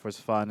fart stuff was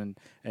fun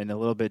and a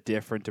little bit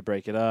different to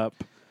break it up,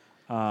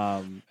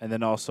 and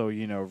then also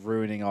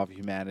ruining all of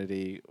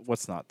humanity.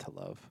 What's not to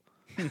love?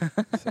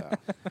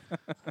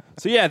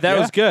 So yeah, that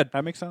was good.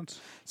 that makes sense.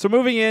 So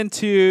moving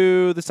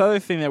into this other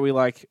thing that we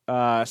like,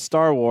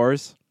 Star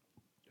Wars.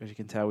 As you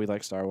can tell, we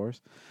like Star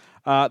Wars.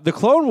 The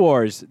Clone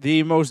Wars,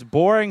 the most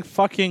boring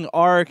fucking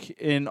arc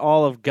in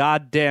all of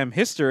goddamn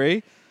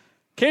history,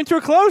 came to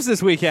a close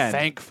this weekend.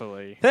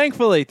 Thankfully.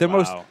 Thankfully,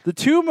 Wow. the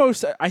two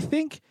most, I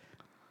think.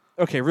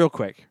 Okay, real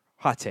quick,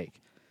 hot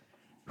take.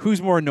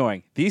 Who's more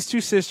annoying, these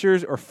two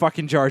sisters or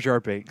fucking Jar Jar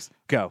Binks?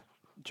 Go.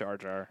 Jar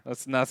Jar.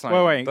 That's not.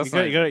 Wait, That's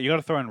you got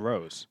to throw in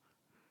Rose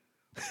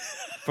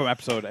from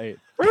episode 8.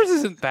 Rose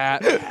isn't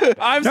that. bad.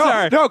 I'm No,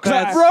 sorry. no,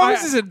 'cause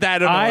Rose isn't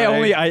that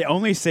annoying. I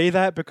only say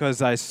that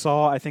because I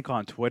saw, I think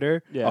on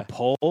Twitter, Yeah. a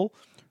poll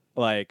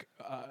like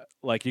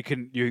you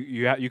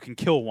can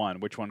kill one.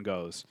 Which one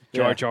goes?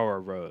 Jar Yeah. Jar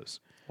or Rose?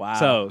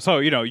 Wow. So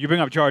you bring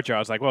up Jar Jar. I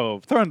was like,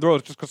 well, throw in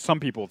Rose just because some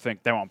people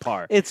think they're on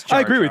par. It's I Jar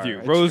agree with Jar. you.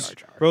 It's Rose. Jar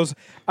Jar. Rose.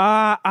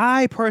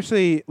 I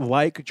personally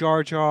like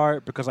Jar Jar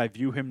because I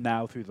view him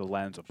now through the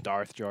lens of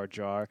Darth Jar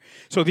Jar.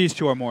 So these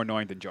two are more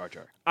annoying than Jar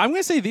Jar. I'm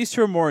going to say these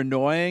two are more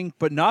annoying,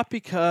 but not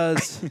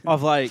because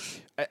of like,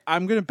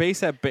 I'm going to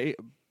base that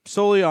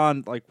solely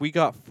on like we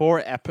got a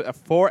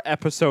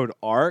 4-episode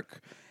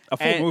arc. A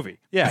full And- movie.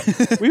 Yeah.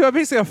 We got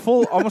basically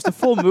almost a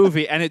full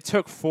movie, and it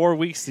took 4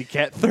 weeks to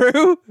get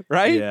through,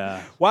 right?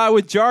 Yeah. While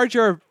with Jar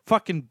Jar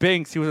fucking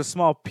Binks, he was a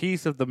small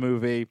piece of the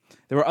movie.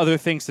 There were other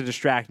things to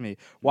distract me.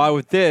 While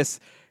with this,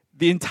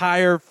 the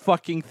entire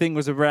fucking thing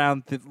was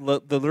around the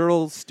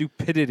literal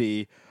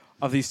stupidity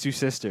of these two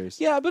sisters.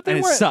 Yeah, but and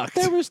it sucked.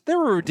 There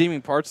were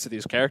redeeming parts to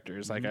these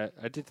characters. Like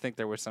I did think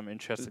there was some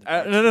interesting.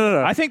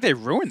 No. I think they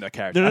ruined the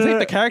character. No, I no, think no.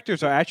 the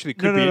characters are actually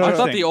could No, no, be no, no. I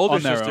interesting. thought the older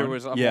on their sister own.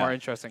 was a Yeah. more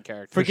interesting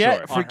character. Forget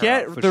sure. On her own,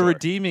 forget for the sure.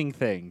 redeeming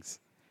things.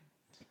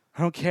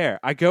 I don't care.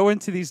 I go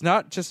into these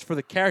not just for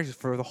the characters,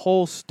 for the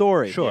whole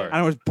story. Sure. And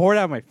I was bored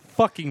out of my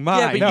fucking mind.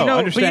 Yeah, but No, you know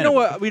understandable.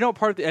 what? We know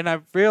part of the, and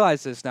I've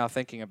realized this now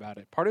thinking about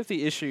it. Part of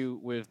the issue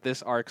with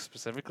this arc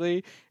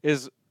specifically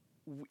is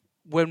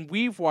when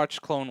we've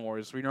watched Clone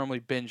Wars, we normally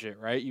binge it,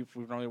 right?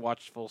 We've normally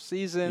watched full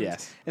seasons,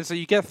 Yes. and so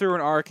you get through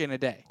an arc in a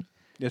day.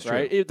 It's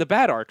right? true. The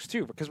bad arcs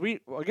too, because we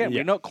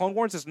Yeah. know Clone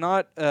Wars is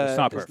not It's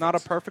not it's not a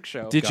perfect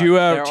show. Did Got you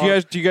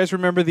it. do you guys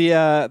remember the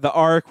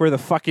arc where the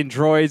fucking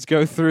droids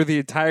go through the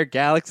entire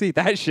galaxy?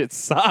 That shit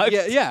sucks.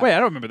 Yeah. Wait, I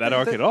don't remember that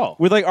arc at all.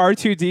 With like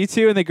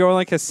R2D2 and they go on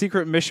like a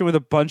secret mission with a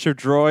bunch of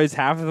droids,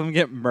 half of them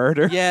get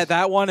murdered. Yeah,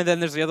 that one, and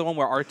then there's the other one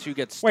where R2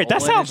 gets stolen Wait,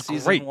 that sounds in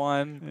season great.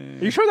 1.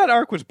 Are you sure that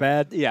arc was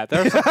bad? Yeah,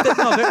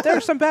 there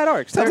are some bad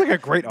arcs. Sounds There- like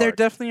a great There arc.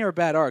 definitely are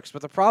bad arcs,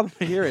 but the problem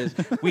here is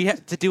we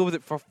had to deal with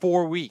it for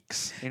 4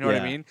 weeks. You know what I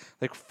Yeah. mean?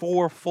 Like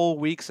 4 full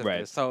weeks of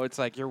Right. this. So it's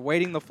like you're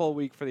waiting the full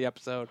week for the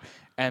episode,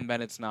 and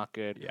then it's not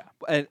good.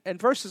 Yeah.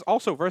 And versus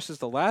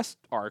the last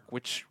arc,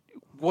 which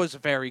was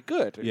very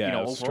good. Yeah, you know,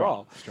 it was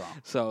overall. strong.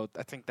 So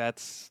I think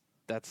that's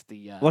the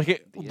Like the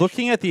issue.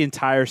 looking at the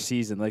entire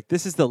season, like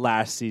this is the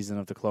last season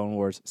of the Clone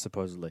Wars,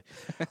 supposedly.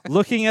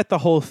 Looking at the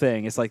whole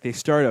thing, it's like they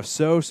started off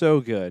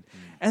so good,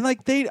 and like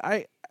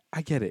I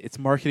get it. It's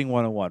marketing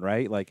 101,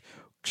 right? Like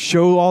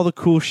show all the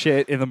cool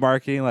shit in the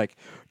marketing, like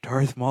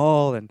Darth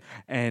Maul and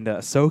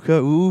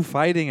Ahsoka,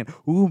 fighting, and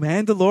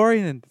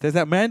Mandalorian, and there's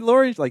that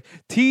Mandalorian, like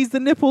tease the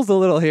nipples a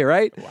little here,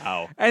 right?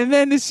 Wow. And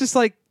then it's just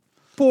like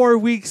 4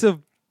 weeks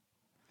of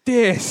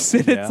this,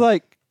 and Yeah. it's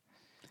like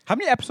How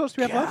many episodes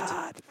do we have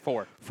left?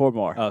 4. 4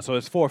 more. So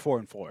it's 4, 4,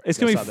 and 4. It's That's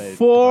gonna how be they divide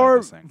four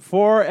this thing.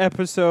 four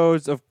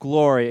episodes of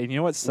glory, and you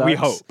know what sucks? We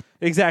hope.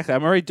 Exactly.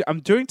 I'm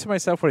doing to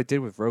myself what I did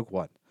with Rogue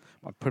One.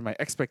 I'm putting my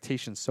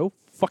expectations so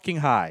fucking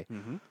high.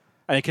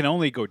 And it can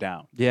only go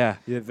down. Yeah.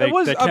 They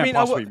was- can't I mean,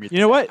 possibly meet You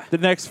know what? The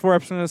next 4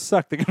 episodes are gonna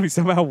suck. They're gonna be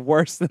somehow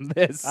worse than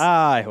this.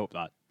 I hope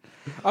not.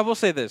 I will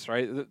say this,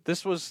 right?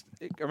 This was.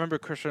 I remember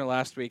Christian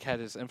last week had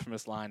his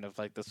infamous line of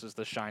like, "This was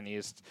the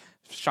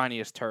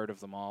shiniest turd of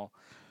them all."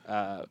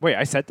 Wait,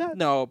 I said that?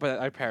 No, but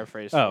I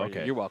paraphrased. Oh, for you.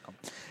 okay. You're welcome.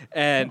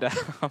 And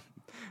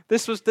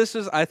this was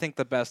I think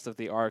the best of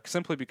the arc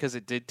simply because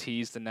it did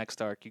tease the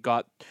next arc. You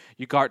got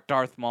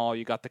Darth Maul,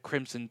 you got the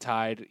Crimson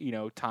Tide,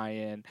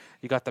 tie-in.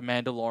 You got the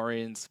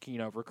Mandalorians,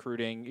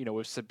 recruiting,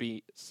 with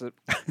Sabine.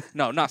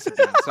 No, not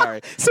Sabine.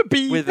 Sorry,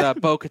 Sabine. with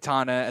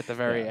Bo-Katan at the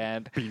very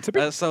end.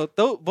 Sabine. So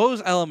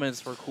those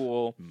elements were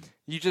cool.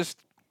 You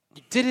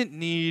didn't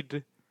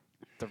need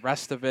the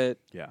rest of it.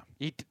 Yeah.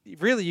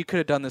 You could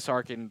have done this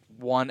arc in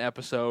 1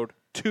 episode,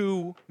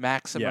 2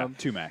 maximum. Yeah,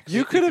 2 max.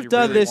 you if could have you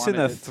done really this in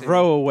a wanted it to.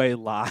 throwaway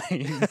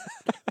line.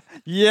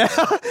 Yeah,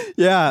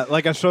 yeah.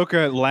 Like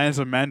Ahsoka lands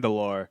on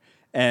Mandalore,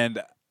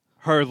 and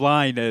her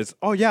line is,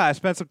 "Oh yeah, I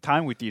spent some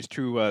time with these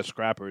 2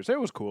 scrappers. It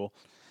was cool."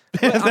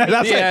 That's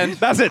the it. end.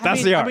 That's it.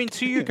 That's the arc. I mean,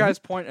 to your guys'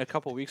 point a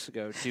couple weeks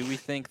ago, do we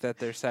think that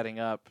they're setting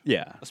up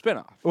yeah. a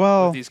spinoff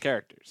Well, with these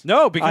characters?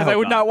 No, because I hope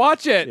would not. not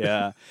watch it.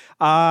 Yeah.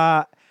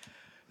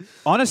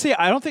 Honestly,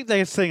 I don't think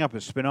they're setting up a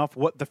spin-off.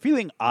 What the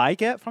feeling I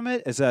get from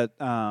it is that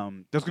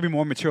there's going to be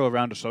more material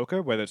around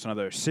Ahsoka, whether it's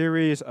another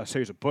series, a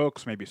series of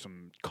books, maybe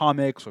some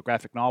comics or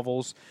graphic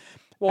novels.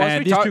 Well, as And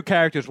we these talk- 2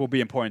 characters will be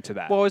important to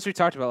that. Well, as we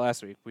talked about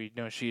last week, we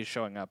know she is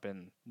showing up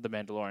in The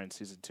Mandalorian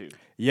season 2.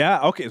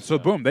 Yeah, okay. So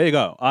boom, there you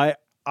go.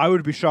 I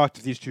would be shocked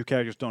if these 2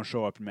 characters don't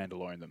show up in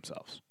Mandalorian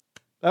themselves.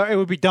 It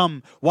would be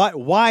dumb.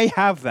 Why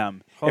have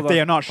them Hold if they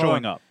on, are not hold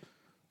showing on. up?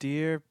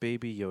 Dear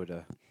baby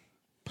Yoda,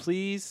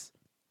 please,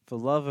 for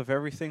the love of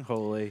everything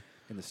holy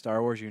in the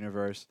Star Wars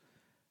universe,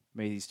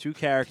 may these 2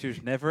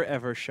 characters never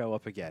ever show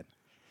up again.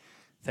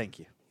 Thank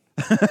you.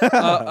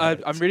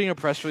 I'm reading a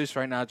press release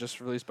right now, just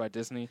released by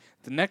Disney.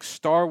 The next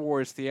Star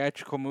Wars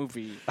theatrical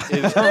movie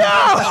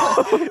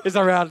is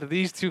around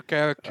these 2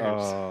 characters.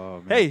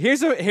 Oh, Hey, here's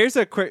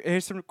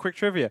some quick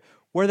trivia.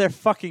 What are their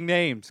fucking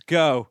names?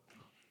 Go.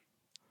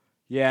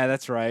 Yeah,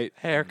 that's right.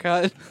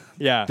 Haircut.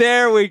 yeah.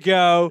 There we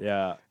go.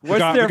 Yeah.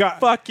 What's their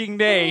fucking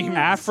name?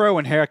 afro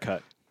and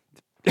haircut?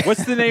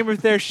 What's the name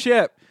of their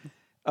ship?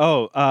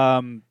 Oh,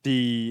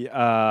 the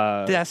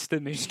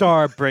Destiny.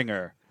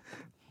 Starbringer.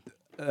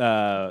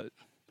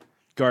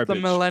 Garbage.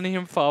 The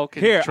Millennium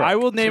Falcon. Here, truck. I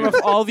will name off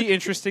all the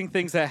interesting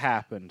things that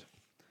happened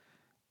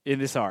in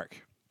this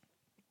arc.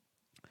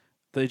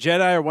 The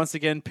Jedi are once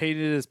again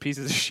painted as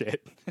pieces of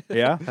shit.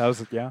 yeah, that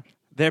was yeah.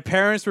 Their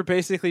parents were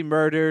basically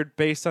murdered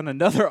based on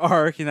another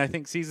arc in I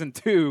think season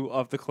 2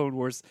 of the Clone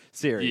Wars Yeah,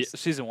 series.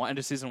 season 1. End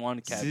of season 1.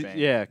 Cad Bane.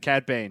 Yeah,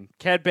 Cad Bane.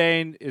 Cad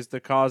Bane is the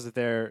cause of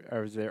their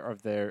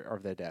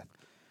death.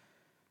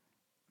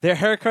 Their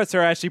haircuts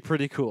are actually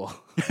pretty cool.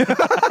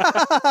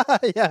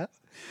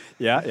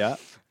 Yeah.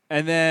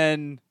 And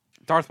then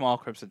Darth Maul,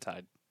 Crimson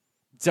Tide.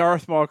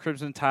 Darth Maul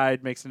Crimson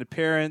Tide makes an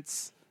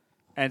appearance,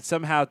 and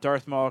somehow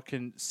Darth Maul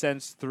can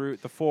sense through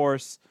the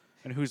Force,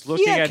 and who's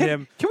looking at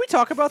him Can we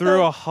talk about through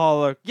that? a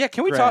hologram. Yeah,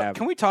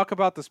 can we talk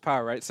about this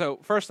power, right? So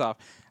first off,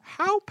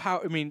 I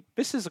mean,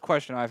 this is a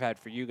question I've had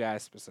for you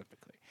guys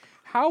specifically.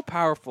 How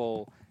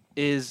powerful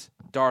is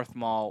Darth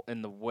Maul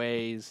in the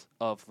ways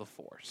of the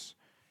Force?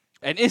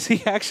 And is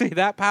he actually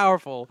that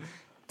powerful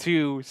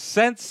to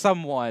sense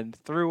someone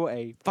through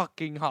a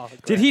fucking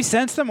hologram? Did he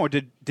sense them or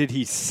did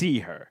he see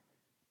her?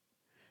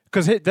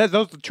 Because those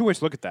are the two ways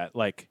to look at that.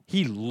 Like,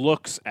 he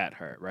looks at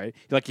her, right?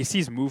 Like, he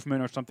sees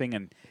movement or something,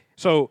 and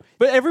so...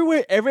 But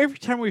every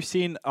time we've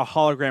seen a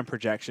hologram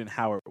projection,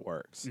 how it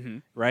works,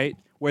 right?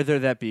 Whether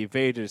that be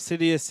Vader to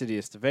Sidious,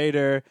 Sidious to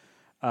Vader,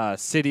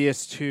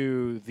 Sidious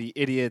to the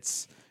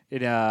idiots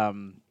in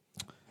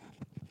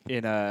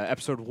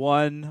episode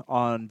 1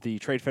 on the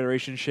Trade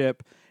Federation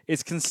ship,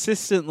 it's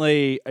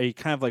consistently a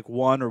kind of like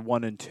 1 or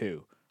 1 and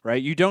 2,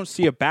 right? You don't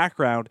see a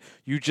background,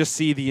 you just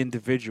see the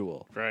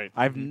individual. Right.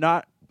 I've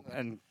not,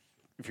 and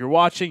if you're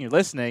watching, you're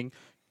listening,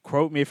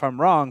 quote me if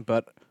I'm wrong,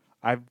 but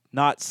I've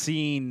not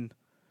seen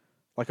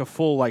like a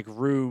full like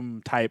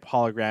room type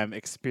hologram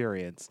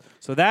experience.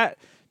 So that,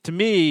 to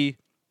me,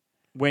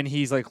 when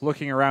he's like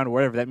looking around or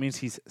whatever, that means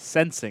he's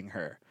sensing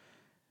her.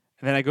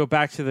 And then I go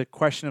back to the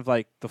question of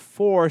like the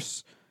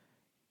Force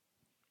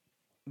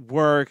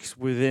works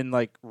within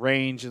like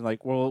range and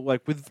like, well,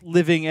 like with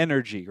living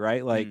energy,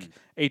 right? Like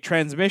a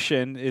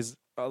transmission is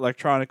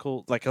electric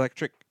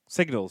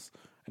signals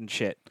and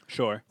shit.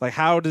 Sure. Like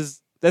how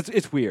does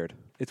it's weird.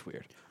 It's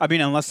weird. I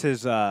mean, unless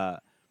his, unless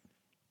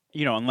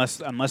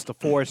the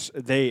Force,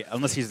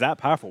 unless he's that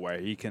powerful where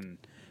he can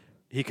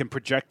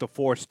project the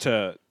Force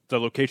to the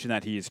location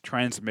that he's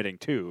transmitting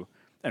to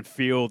and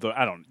feel the.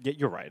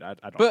 You're right. I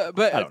don't.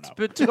 But I don't know.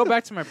 But to go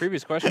back to my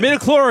previous question,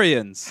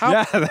 Midichlorians.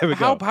 how, there we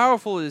how go.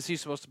 powerful is he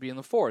supposed to be in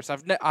the Force?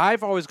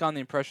 I've always gotten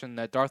the impression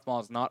that Darth Maul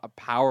is not a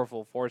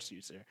powerful Force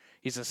user.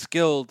 He's a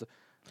skilled.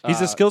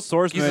 He's a skilled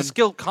swordsman. He's a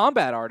skilled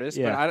combat artist,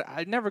 Yeah. but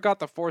I never got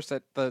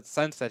the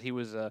sense that he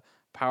was a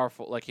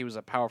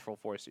powerful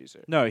Force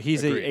user. No,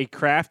 he's Agreed. a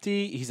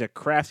crafty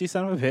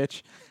son of a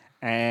bitch,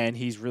 and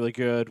he's really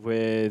good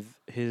with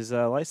his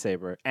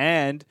lightsaber.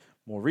 And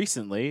more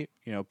recently,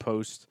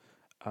 post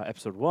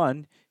episode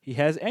 1, he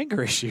has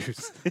anger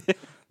issues.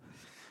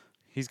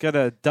 He's got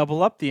to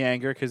double up the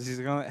anger because he's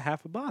got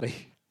half a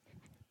body.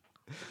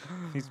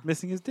 He's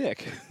missing his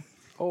dick.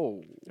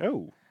 Oh,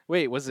 Oh.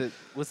 wait, was it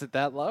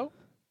that low?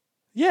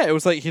 Yeah, it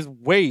was like his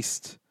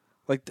waist,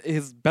 like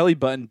his belly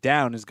button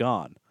down is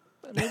gone.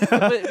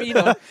 I mean,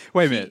 but,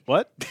 Wait a minute.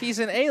 What? he's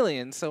an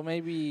alien, so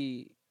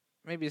maybe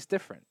it's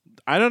different.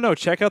 I don't know.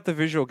 Check out the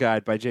visual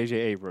guide by J.J.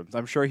 Abrams.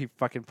 I'm sure he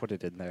fucking put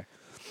it in there.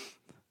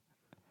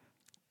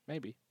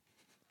 Maybe.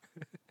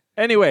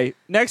 Anyway,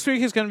 next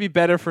week is going to be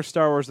better for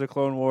Star Wars: The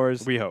Clone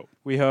Wars. We hope.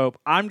 We hope.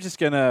 I'm just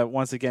going to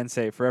once again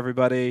say for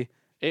everybody,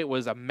 It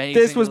was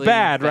amazing. this was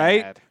bad,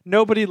 right?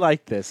 Nobody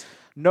liked this.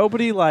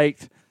 Nobody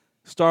liked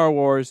Star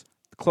Wars: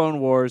 The Clone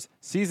Wars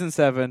Season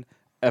 7,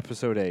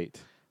 Episode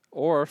 8.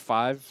 Or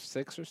 5,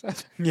 6, or 7.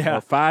 Yeah.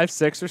 Or 5,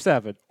 6, or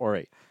 7, or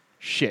 8.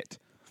 Shit.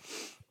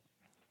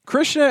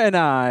 Krishna and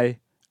I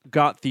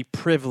got the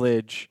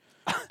privilege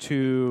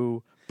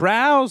to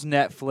browse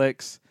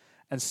Netflix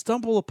and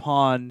stumble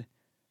upon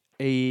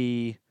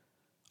a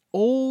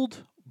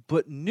old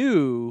but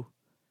new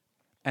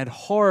and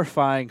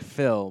horrifying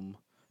film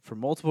for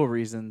multiple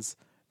reasons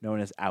known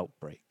as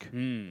Outbreak.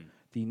 Hmm.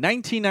 The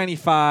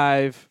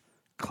 1995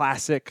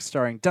 classic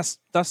starring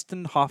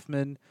Dustin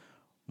Hoffman,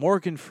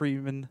 Morgan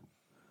Freeman,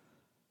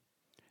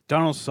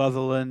 Donald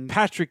Sutherland,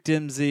 Patrick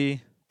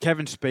Dempsey,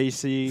 Kevin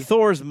Spacey,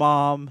 Thor's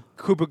mom.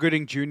 Cuba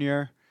Gooding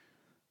Jr.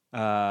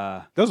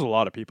 There's a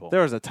lot of people.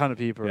 There was a ton of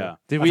people. Yeah.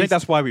 Did I we think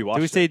that's why we watched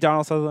Did we it. say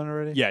Donald Sutherland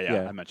already?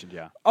 Yeah, I mentioned,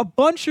 yeah. A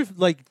bunch of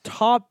like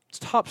top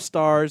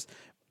stars.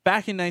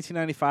 Back in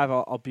 1995,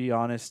 I'll be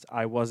honest,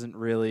 I wasn't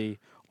really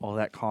all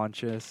that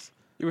conscious.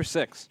 You were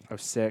 6. I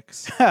was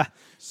 6.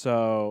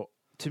 So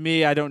to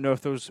me, I don't know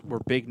if those were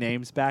big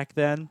names back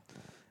then.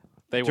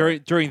 They were.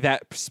 During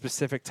that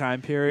specific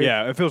time period.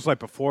 Yeah, it feels like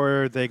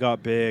before they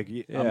got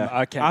big. Yeah.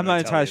 I can't I'm really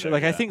not tell entirely you sure. there,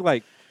 Like I yeah. think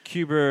like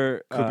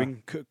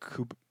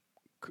Cuba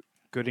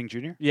Gooding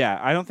Jr.? yeah,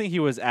 I don't think he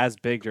was as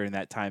big during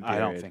that time period. I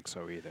don't think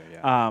so either,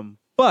 yeah.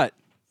 But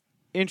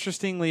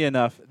interestingly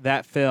enough,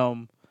 that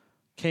film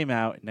came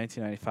out in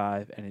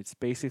 1995, and it's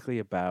basically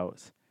about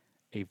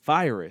a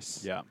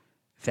virus yeah.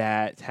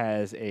 that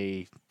has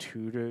a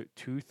 2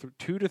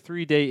 to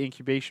 3 day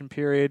incubation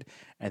period,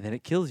 and then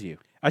it kills you.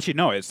 Actually,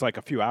 no, it's like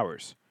a few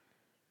hours.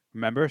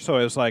 Remember? So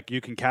it's like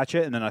you can catch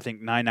it, and then I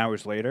think 9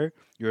 hours later,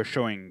 you're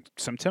showing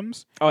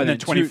symptoms. Oh, and then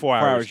 24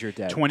 hours, you're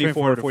dead.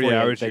 24 to 40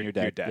 hours, then you're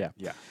dead. dead.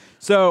 Yeah.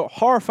 So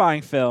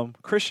horrifying film,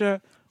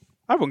 Krishna.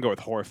 I wouldn't go with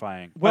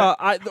horrifying. Well,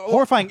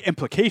 horrifying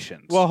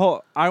implications.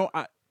 Well,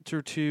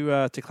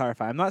 to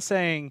clarify, I'm not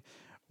saying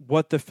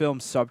what the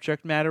film's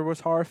subject matter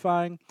was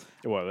horrifying.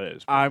 Well, it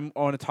is. I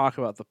want to talk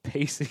about the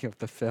pacing of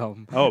the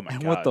film. Oh, my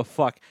and God. what the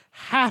fuck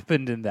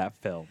happened in that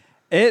film.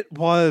 It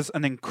was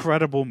an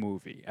incredible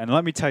movie, and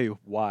let me tell you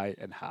why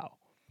and how.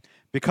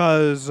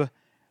 Because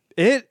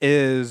it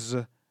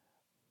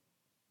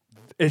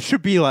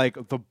should be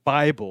like the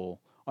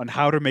Bible on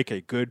how to make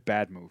a good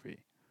bad movie.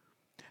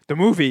 The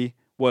movie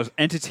was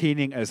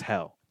entertaining as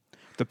hell.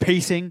 The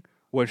pacing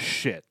was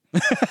shit.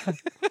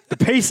 The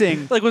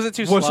pacing Like, was it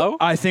too was, slow?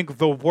 I think,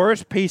 the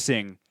worst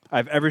pacing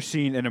I've ever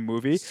seen in a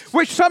movie,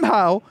 which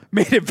somehow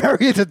made it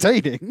very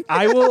entertaining.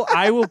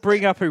 I will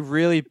bring up a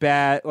really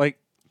bad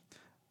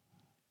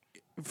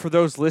for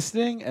those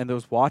listening and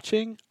those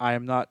watching, I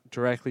am not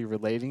directly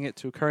relating it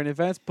to current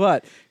events,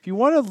 but if you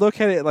want to look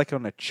at it like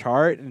on a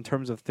chart in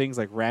terms of things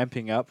like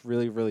ramping up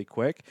really, really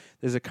quick,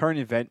 there's a current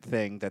event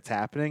thing that's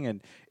happening,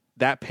 and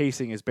that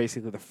pacing is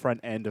basically the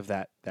front end of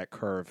that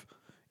curve,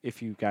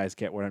 if you guys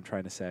get what I'm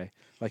trying to say.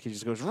 Like, it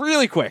just goes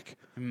really quick.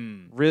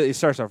 Really, it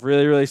starts off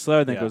really, really slow,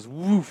 and then goes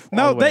woof.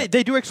 No,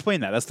 they do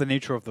explain that. That's the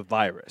nature of the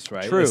virus,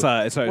 right? True. It's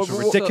a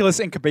ridiculous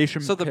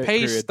incubation So the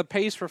period.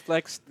 pace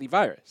reflects the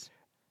virus.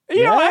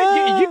 You know,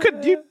 I don't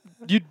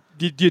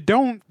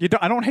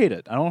hate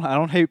it. I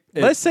don't hate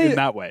it. Let's say in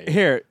that way.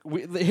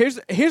 Here's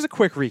a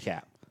quick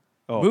recap.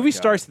 Oh, Movie my God.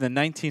 starts in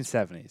the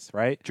 1970s,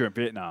 right? during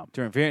Vietnam.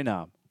 During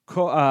Vietnam.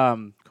 Cool.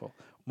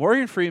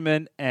 Morgan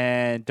Freeman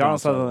and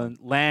Donald Sutherland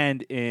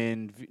land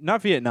in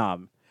not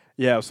Vietnam.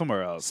 Yeah,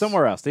 somewhere else.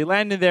 Somewhere else. They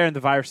landed there, and the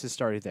virus has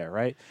started there,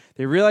 right?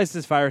 They realize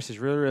this virus is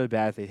really, really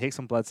bad. They take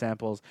some blood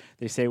samples.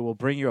 They say, we'll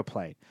bring you a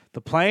plane.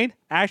 The plane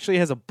actually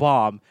has a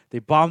bomb. They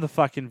bomb the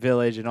fucking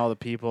village and all the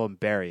people and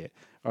bury it.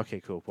 Okay,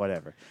 cool,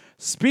 whatever.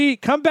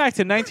 Come back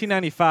to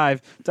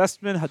 1995.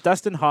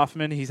 Dustin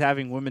Hoffman, he's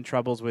having women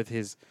troubles with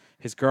his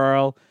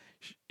girl.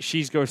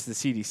 She goes to the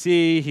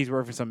CDC. He's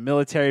working for some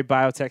military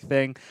biotech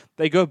thing.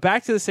 They go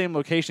back to the same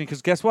location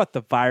because guess what?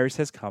 The virus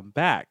has come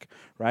back,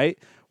 right?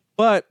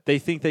 But they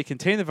think they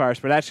contain the virus,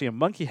 but actually a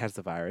monkey has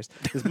the virus.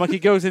 This monkey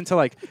goes into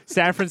like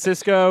San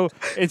Francisco,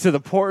 into the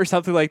port or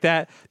something like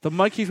that. The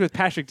monkey's with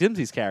Patrick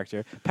Dempsey's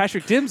character.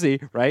 Patrick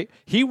Dempsey, right?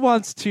 He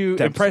wants to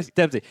impress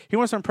Dempsey. He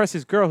wants to impress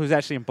his girl who's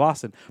actually in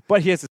Boston,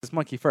 but he has this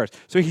monkey first.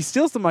 So he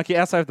steals the monkey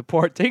outside of the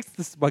port, takes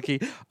this monkey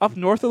up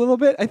north a little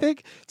bit, I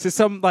think, to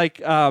some like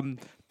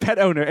pet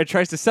owner and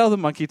tries to sell the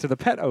monkey to the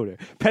pet owner.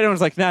 Pet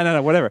owner's like,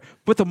 no, whatever.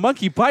 But the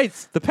monkey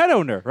bites the pet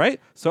owner, right?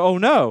 So, oh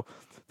no.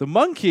 The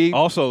monkey...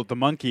 Also, the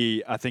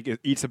monkey, I think,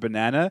 eats a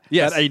banana.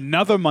 Yes. That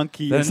another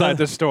monkey inside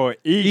the store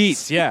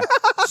eats. Yeah.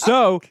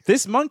 So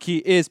this monkey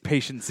is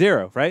patient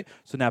zero, right?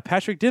 So now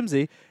Patrick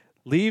Dempsey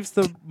leaves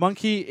the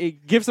monkey,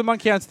 gives the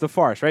monkey out to the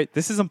forest, right?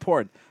 This is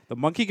important. The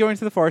monkey going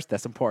to the forest,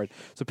 that's important.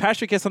 So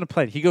Patrick gets on a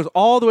plane. He goes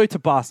all the way to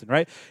Boston,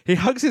 right? He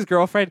hugs his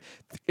girlfriend.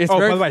 By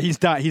the way, he's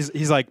died.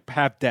 He's like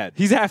half dead.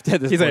 He's half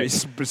dead. He's like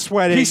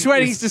sweating. He's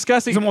sweating. He's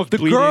disgusting. He's almost the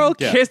bleeding. girl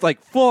Yeah. kissed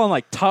like full on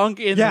like tongue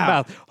in the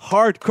mouth,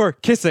 hardcore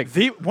kissing.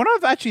 One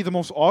of actually the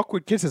most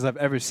awkward kisses I've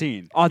ever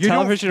seen On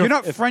television. You're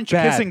not It's French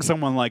bad. kissing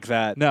someone like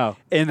that. No.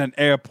 In an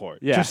airport.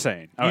 Yeah. Just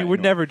saying. All You right,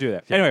 would anyway. never do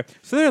that. Anyway,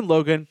 so they're in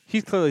Logan.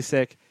 He's clearly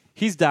sick.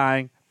 He's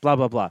dying. Blah,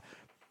 blah, blah.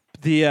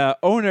 The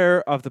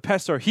owner of the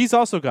pet store, he's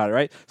also got it,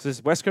 right? So this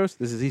is West Coast,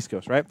 this is East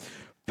Coast, right?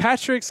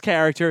 Patrick's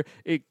character,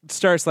 it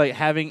starts like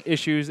having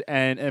issues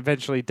and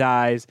eventually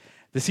dies.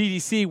 The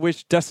CDC,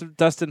 which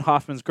Dustin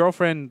Hoffman's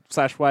girlfriend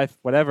 / wife,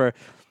 whatever,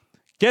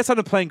 gets on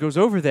a plane, goes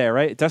over there,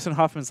 right? Dustin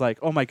Hoffman's like,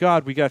 oh my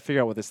God, we got to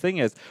figure out what this thing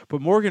is. But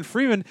Morgan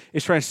Freeman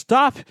is trying to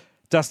stop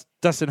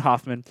Dustin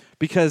Hoffman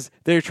because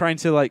they're trying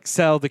to like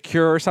sell the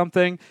cure or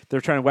something. They're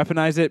trying to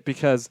weaponize it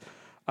because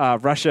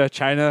Russia,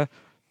 China,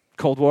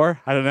 Cold War,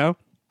 I don't know.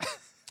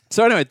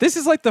 So anyway, this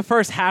is like the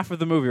first half of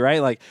the movie,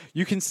 right? Like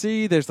you can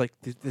see there's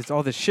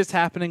all this shit's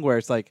happening where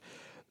it's like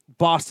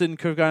Boston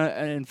could have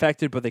gotten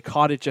infected, but they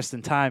caught it just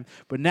in time.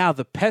 But now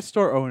the pet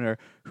store owner,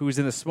 who's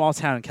in a small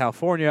town in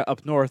California,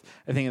 up north,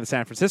 I think in the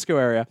San Francisco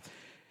area,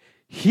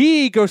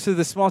 he goes to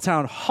the small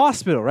town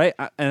hospital, right?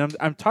 And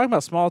I'm talking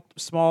about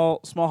small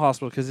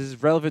hospital because this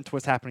is relevant to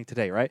what's happening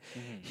today, right?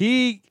 Mm-hmm.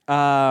 He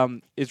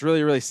is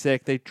really, really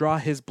sick. They draw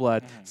his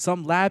blood. Mm-hmm.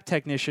 Some lab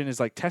technician is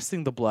like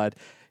testing the blood.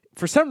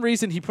 For some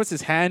reason, he puts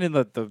his hand in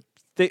the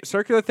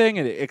circular thing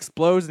and it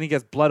explodes and he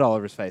gets blood all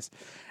over his face.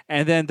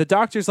 And then the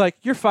doctor's like,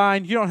 you're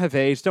fine. You don't have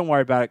AIDS. Don't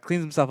worry about it.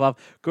 Cleans himself up.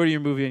 Go to your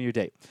movie on your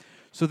date.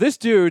 So this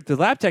dude, the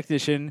lab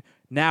technician,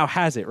 now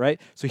has it,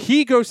 right? So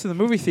he goes to the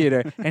movie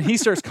theater and he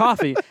starts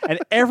coughing, and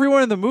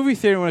everyone in the movie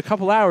theater in a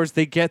couple hours,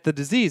 they get the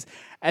disease.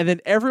 And then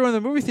everyone in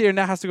the movie theater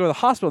now has to go to the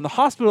hospital, and the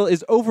hospital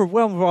is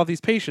overwhelmed with all these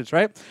patients,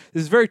 right?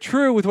 This is very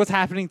true with what's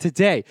happening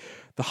today.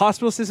 The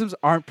hospital systems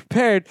aren't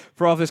prepared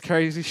for all this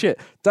crazy shit.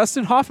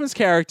 Dustin Hoffman's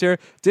character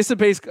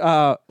disobeys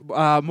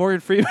Morgan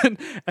Freeman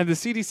and the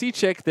CDC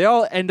chick. They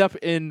all end up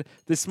in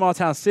this small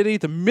town city.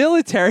 The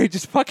military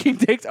just fucking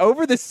takes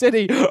over the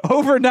city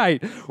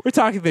overnight. We're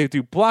talking they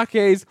do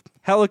blockades,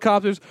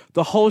 helicopters,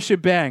 the whole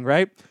shebang,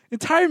 right?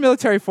 Entire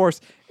military force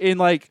in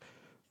like,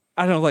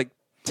 I don't know, like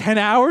 10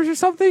 hours or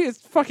something? It's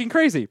fucking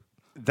crazy.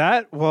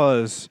 That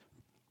was...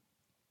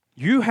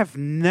 You have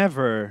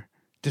never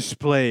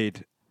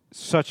displayed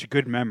such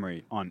good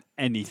memory on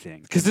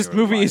anything. Because this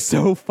movie is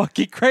so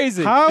fucking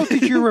crazy. How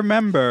did you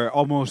remember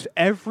almost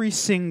every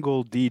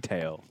single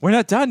detail? We're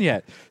not done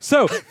yet.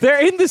 So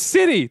they're in the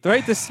city,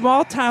 right? The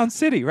small town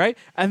city, right?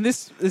 And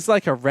this is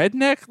like a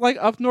redneck, like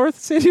up north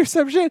city or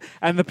some shit.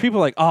 And the people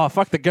are like, oh,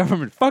 fuck the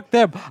government. Fuck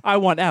them. I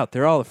want out.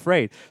 They're all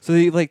afraid. So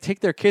they like take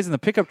their kids in the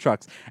pickup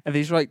trucks and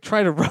they like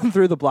try to run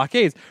through the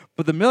blockades.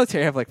 But the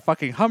military have like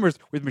fucking Hummers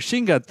with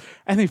machine guns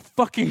and they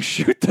fucking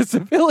shoot the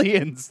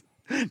civilians.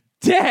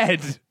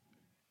 Dead.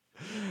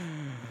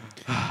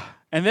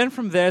 And then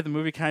from there, the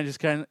movie kind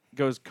of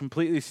goes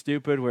completely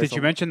stupid. Where Did it's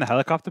you mention the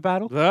helicopter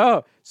battle?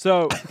 Oh,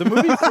 so the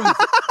movie from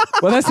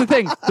well, that's the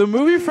thing. The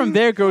movie from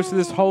there goes to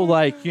this whole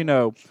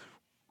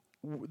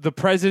the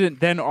president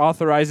then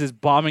authorizes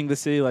bombing the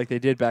city like they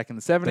did back in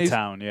the 70s. The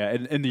town, yeah,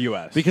 in the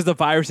U.S. Because the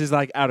virus is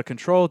like out of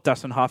control.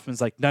 Dustin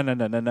Hoffman's like,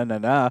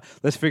 no.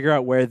 Let's figure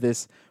out where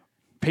this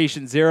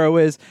patient zero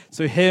is.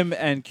 So him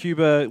and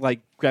Cuba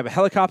like grab a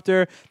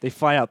helicopter. They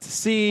fly out to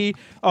sea.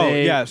 Oh,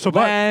 they yeah. So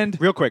land.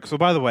 real quick. So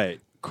by the way,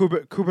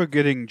 Cuba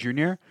Gooding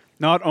Jr.,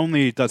 not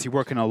only does he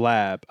work in a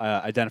lab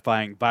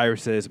identifying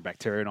viruses and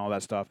bacteria and all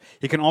that stuff,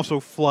 he can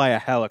also fly a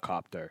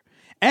helicopter.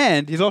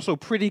 And he's also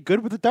pretty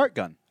good with a dart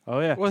gun. Oh,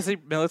 yeah. Was he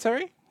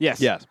military? Yes.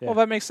 Yes. Yeah. Well,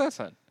 that makes sense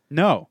then.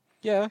 No.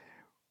 Yeah.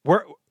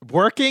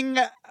 Working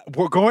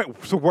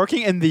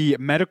in the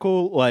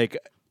medical, and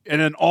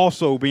then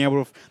also being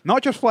able to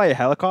not just fly a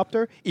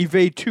helicopter,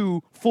 evade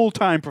 2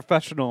 full-time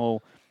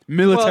professional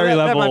military that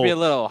level might be a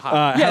little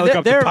high.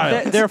 helicopter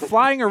pilots. They're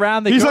flying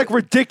around. He's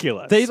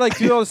ridiculous. They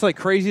do all this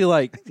crazy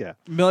Yeah.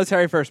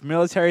 military versus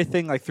military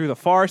thing through the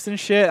forest and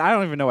shit. I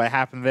don't even know what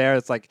happened there.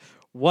 It's like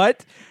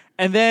what?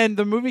 And then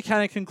the movie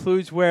kind of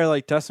concludes where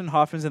Dustin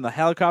Hoffman's in the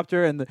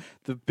helicopter and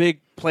the big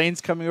plane's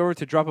coming over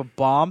to drop a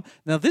bomb.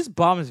 Now this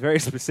bomb is very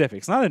specific.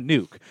 It's not a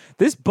nuke.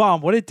 This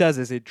bomb, what it does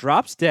is it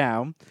drops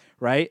down,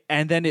 right,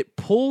 and then it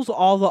pulls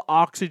all the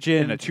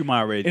oxygen in a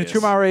 2-mile radius.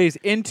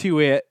 into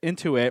it,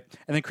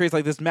 and then creates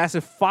this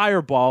massive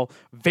fireball,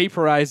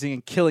 vaporizing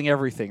and killing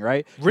everything.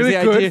 Right? Really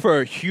The good idea-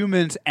 for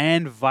humans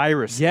and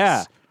viruses.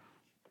 Yeah.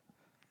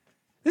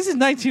 This is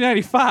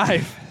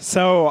 1995.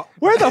 So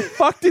Where the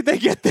fuck did they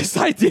get this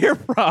idea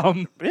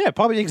from? yeah, it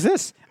probably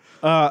exists.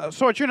 So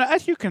Arjuna,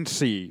 as you can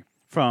see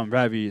from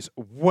Ravi's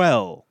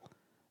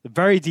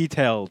very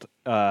detailed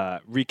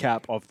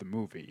recap of the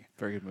movie,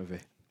 Very good movie.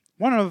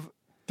 one of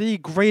the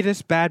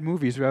greatest bad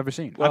movies I've ever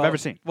seen.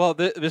 Well,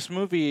 this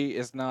movie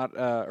is not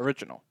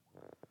original.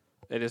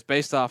 It is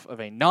based off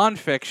of a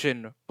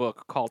nonfiction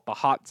book called The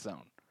Hot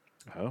Zone.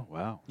 Oh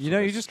wow! You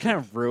just kind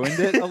of ruined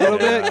it a little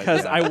bit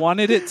because I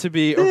wanted it to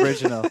be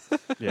original.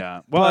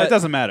 Yeah. Well, But- it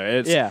doesn't matter.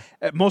 It's Yeah.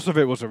 Most of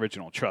it was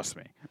original. Trust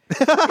me.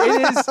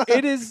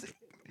 it is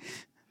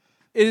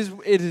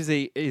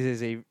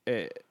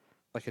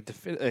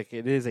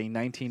a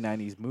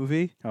 1990s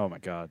movie. Oh my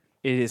god.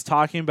 It is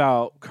talking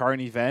about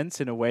current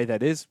events in a way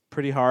that is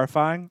pretty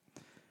horrifying.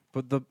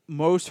 But the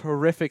most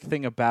horrific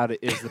thing about it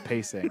is the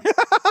pacing.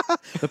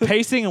 The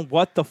pacing and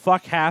what the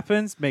fuck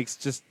happens makes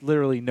just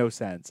literally no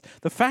sense.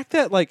 The fact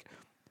that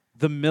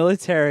the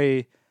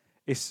military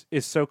is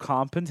so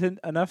competent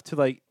enough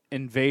to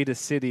invade a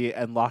city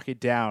and lock it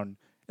down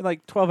in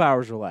 12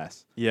 hours or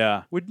less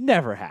Yeah. would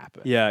never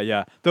happen.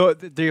 Yeah.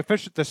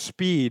 The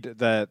speed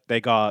that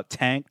they got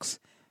tanks,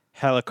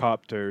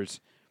 helicopters,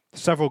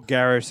 several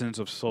garrisons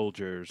of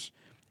soldiers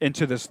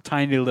into this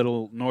tiny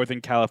little Northern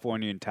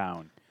Californian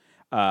town.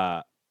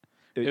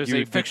 It was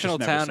a fictional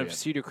town of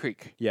Cedar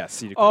Creek. Yeah,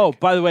 Cedar Creek. Oh,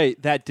 by the way,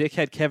 that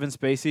dickhead Kevin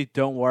Spacey,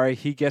 don't worry,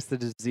 he gets the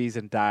disease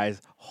and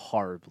dies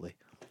horribly.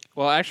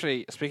 Well,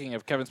 actually, speaking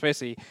of Kevin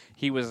Spacey,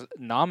 he was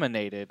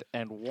nominated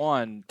and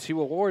won 2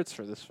 awards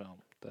for this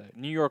film. The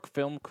New York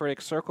Film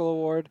Critics Circle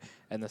Award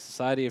and the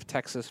Society of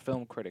Texas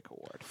Film Critic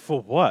Award.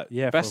 For what?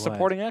 Yeah, Best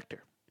Supporting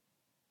Actor.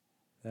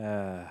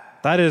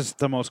 That is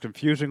the most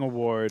confusing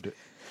award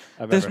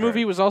I've This ever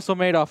movie heard. was also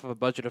made off of a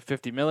budget of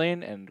 $50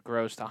 million and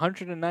grossed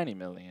 $190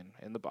 million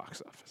in the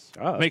box office.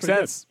 Oh, that's Makes pretty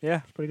good. sense.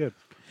 Yeah. Pretty good.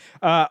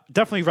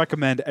 Definitely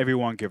recommend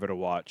everyone give it a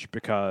watch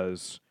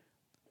because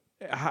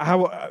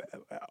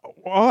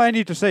all I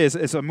need to say is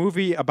it's a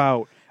movie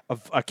about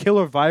a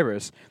killer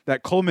virus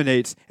that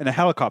culminates in a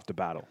helicopter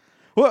battle.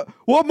 What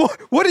more?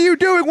 What are you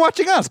doing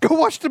watching us? Go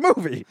watch the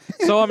movie.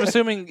 So I'm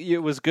assuming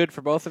it was good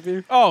for both of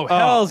you? Oh,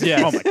 hells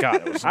yeah. Oh my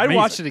god, it was I'd amazing.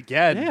 watch it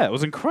again. Yeah, it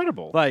was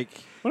incredible. What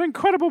an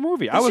incredible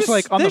movie. I was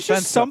just, on the there's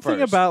fence. just something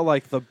at first.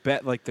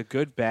 about the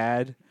good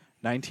bad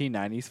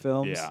 1990s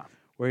films Yeah.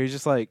 where you're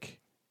just it's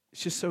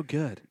just so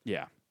good.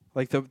 Yeah.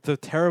 The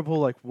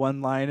terrible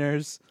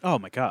one-liners. Oh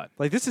my god.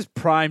 This is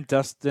prime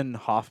Dustin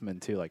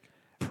Hoffman too,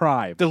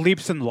 prime. The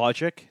leaps in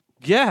logic.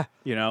 Yeah.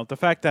 You know, the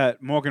fact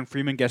that Morgan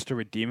Freeman gets to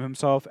redeem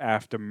himself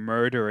after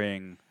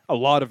murdering a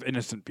lot of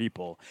innocent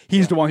people.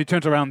 He's the one who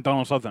turns around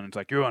Donald Sutherland and is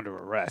like, "You're under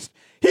arrest."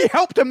 He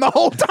helped him the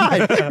whole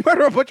time.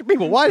 Murder a bunch of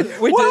people. Why?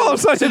 Wait, all of a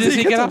sudden does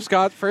he gets get a- off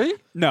scot-free?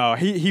 No,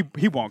 he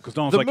won't because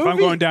Donald's The like, if I'm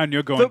movie- going down,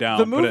 you're going down.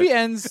 The But movie it-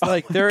 ends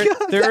God,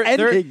 the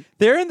ending.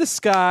 they're in the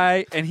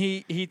sky, and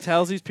he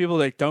tells these people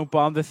don't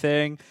bomb the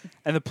thing,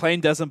 and the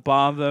plane doesn't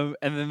bomb them,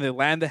 and then they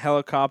land the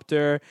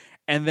helicopter,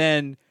 and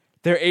then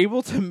they're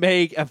able to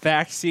make a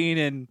vaccine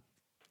in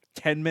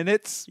 10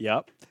 minutes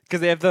Yep. because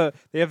they have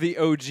the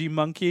OG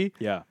monkey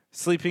Yeah.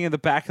 sleeping in the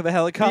back of the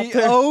helicopter.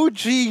 The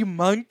OG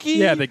monkey?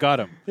 Yeah, they got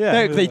him.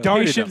 Yeah, they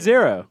darted Patient him.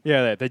 Zero.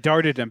 Yeah, they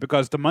darted him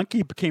because the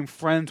monkey became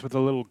friends with a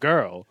little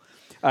girl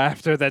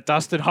after that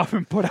Dustin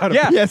Hoffman put out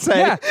a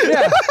PSA.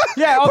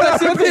 Yeah. Oh, Put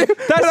that's out the a thing. P-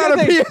 That's put out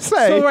the a thing.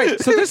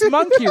 PSA. So this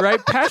monkey,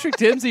 right? Patrick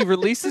Dempsey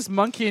released this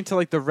monkey into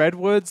the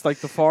redwoods, the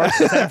forest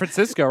of San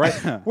Francisco, right?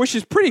 Which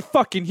is pretty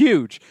fucking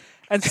huge.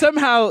 And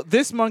somehow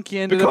this monkey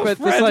ended up Becomes at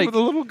this friends like with a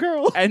little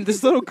girl. and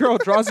this little girl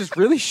draws this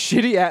really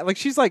shitty like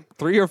she's like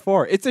 3 or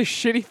 4. It's a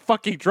shitty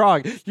fucking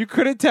drawing. You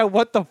couldn't tell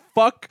what the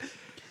fuck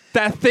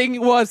that thing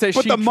was that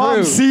But she the mom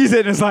drew. sees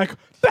it and is like,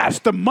 "That's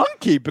the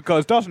monkey,"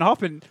 because Dustin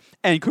Hoffman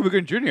and Cuba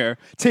Gooding Jr.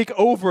 take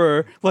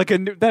over like they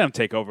don't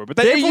take over, but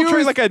they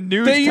infiltrate like a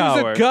news they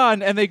tower. use a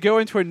gun and they go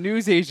into a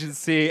news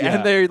agency Yeah.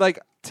 and they like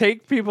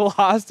take people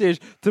hostage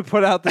to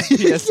put out the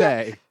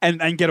PSA.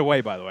 and get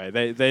away. By the way,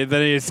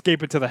 they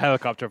escape into the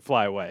helicopter and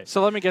fly away.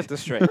 So let me get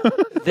this straight.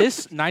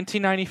 This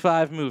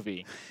 1995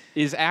 movie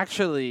is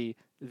actually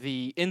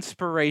the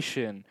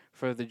inspiration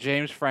for the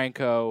James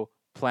Franco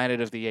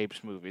Planet of the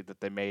Apes movie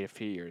that they made a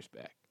few years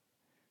back.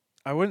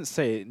 I wouldn't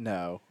say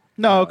no.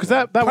 No, because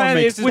that one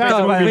Planet makes is With, That's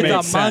a, what with made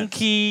a sense.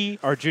 monkey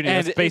Or Junior,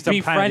 and that's based on Planet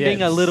of the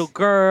befriending a Apes. little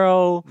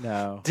girl,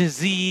 No.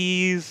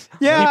 disease,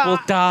 Yeah, people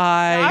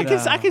die.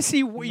 I can see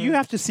you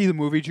have to see the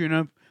movie,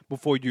 Juno,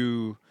 before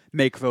you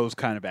make those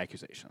kind of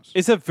accusations.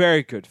 It's a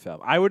very good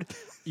film. I would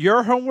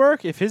your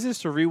homework, if his is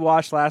to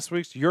rewatch last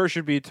week's, yours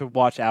should be to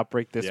watch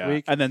Outbreak this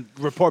week. and then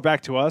report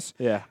back to us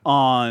Yeah.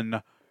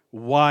 on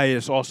why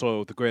it's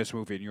also the greatest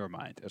movie in your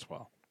mind as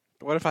well.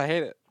 What if I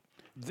hate it?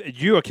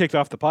 You are kicked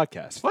off the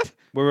podcast. What?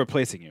 We're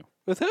replacing you.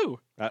 With who?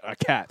 A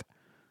cat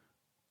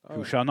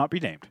who shall not be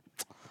named.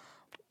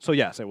 So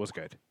yes, it was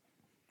good.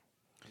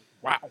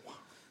 Wow.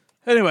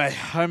 Anyway,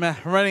 I'm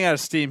running out of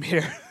steam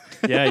here.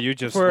 Yeah, you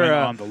just For, went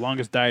uh, on the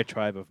longest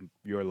diatribe of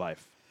your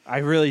life. I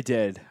really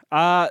did.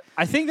 I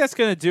think that's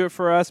going to do it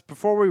for us.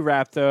 Before we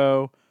wrap,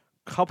 though,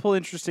 couple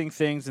interesting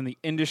things in the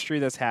industry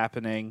that's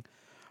happening.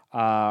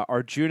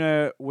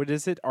 Arjuna, what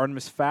is it?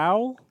 Artemis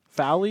Fowl?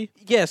 Fowley?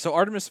 Yeah, so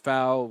Artemis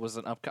Fowl was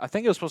I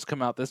think it was supposed to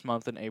come out this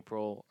month in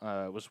April.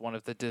 It was one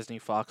of the Disney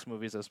Fox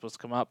movies that was supposed to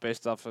come out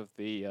based off of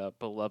the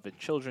beloved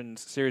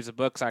children's series of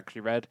books. I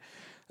actually read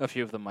a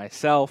few of them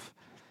myself.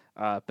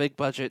 Big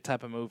budget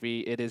type of movie.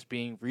 It is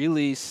being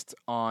released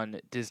on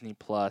Disney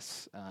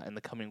Plus in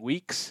the coming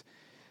weeks.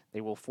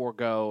 They will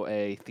forego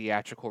a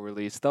theatrical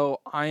release, though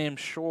I am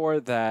sure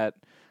that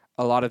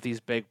a lot of these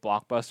big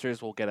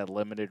blockbusters will get a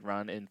limited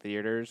run in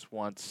theaters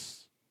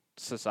once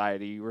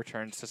society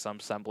returns to some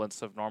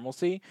semblance of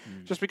normalcy.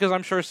 Just because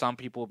I'm sure some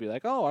people will be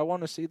like, "Oh, I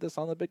want to see this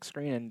on the big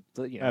screen,"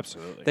 and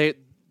Absolutely.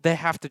 they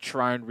have to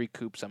try and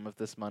recoup some of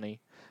this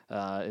money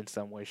in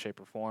some way, shape,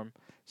 or form.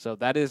 So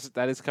that is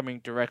coming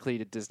directly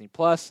to Disney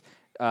Plus.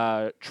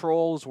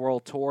 Trolls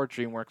World Tour,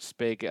 DreamWorks'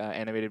 big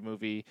animated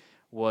movie,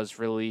 was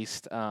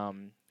released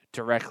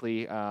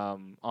directly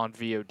on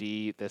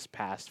VOD this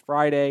past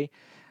Friday.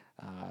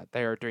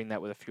 They are doing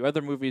that with a few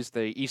other movies.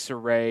 The Issa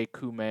Rae,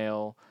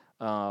 Kumail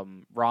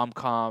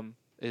rom-com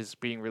is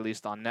being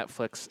released on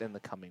Netflix in the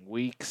coming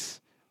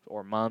weeks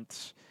or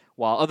months,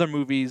 while other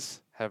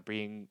movies have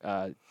been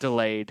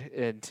delayed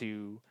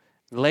into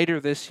later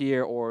this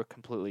year or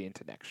completely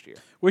into next year.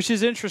 Which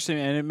is interesting,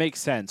 and it makes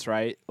sense,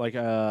 right? Like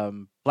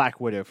Black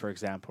Widow, for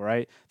example,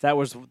 right? That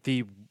was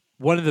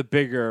one of the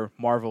bigger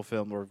Marvel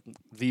film, or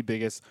the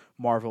biggest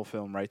Marvel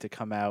film, right, to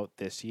come out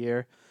this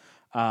year.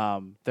 They're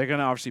going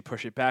to obviously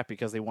push it back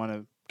because they want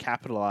to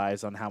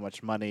capitalize on how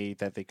much money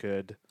that they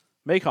could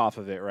make off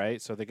of it,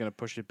 right? So they're going to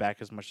push it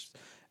back as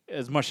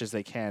much as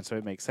they can, so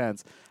it makes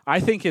sense. I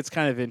think it's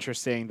kind of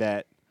interesting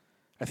that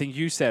I think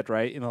you said,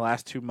 right, in the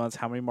last 2 months,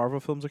 how many Marvel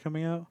films are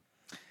coming out?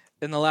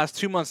 In the last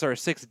 2 months, there are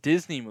 6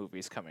 Disney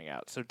movies coming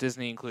out. So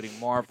Disney, including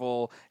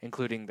Marvel,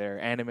 including their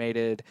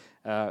animated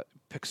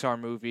Pixar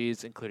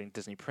movies, including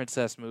Disney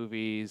Princess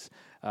movies,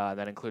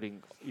 then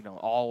including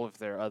all of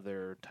their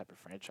other type of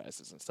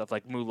franchises and stuff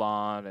like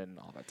Mulan and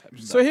all that type of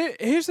So stuff.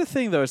 here's the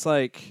thing, though. It's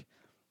like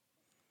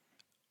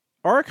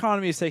our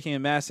economy is taking a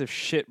massive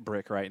shit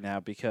brick right now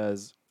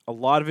because a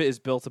lot of it is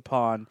built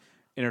upon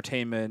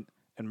entertainment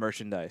and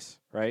merchandise,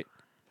 right?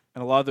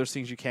 And a lot of those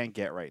things you can't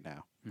get right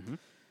now. Mhm.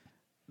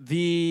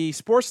 The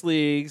sports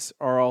leagues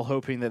are all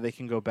hoping that they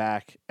can go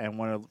back and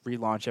want to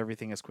relaunch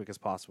everything as quick as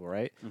possible,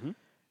 right? Mhm.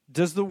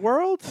 Does the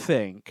world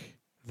think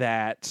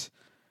that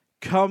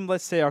come,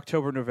 let's say,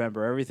 October,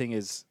 November, everything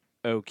is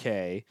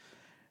okay?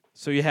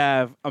 So you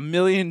have a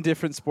million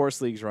different sports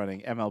leagues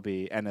running: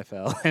 MLB,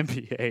 NFL,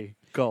 NBA,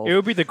 golf. It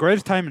would be the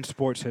greatest time in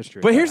sports history.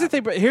 But if here's the that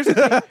thing. But here's the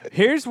thing.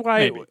 Here's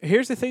why. Maybe.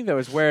 Here's the thing, though,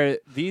 is where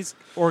these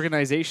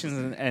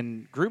organizations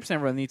and groups and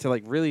everyone need to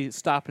like really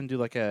stop and do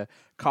like a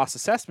cost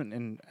assessment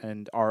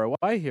and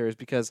ROI here, is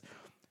because,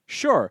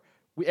 sure,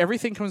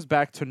 everything comes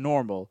back to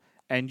normal,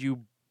 and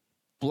you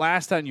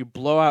blast out and you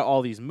blow out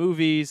all these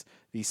movies,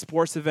 these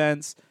sports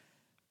events.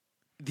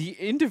 The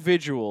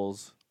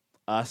individuals,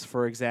 us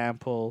for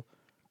example,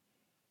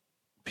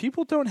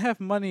 people don't have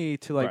money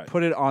to like Right.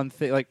 put it on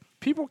like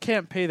people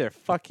can't pay their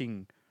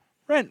fucking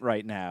rent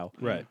right now.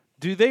 Right.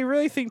 Do they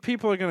really think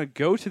people are going to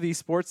go to these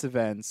sports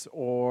events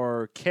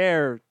or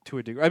care to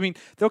a degree? I mean,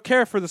 they'll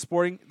care for the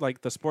sport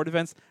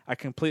events.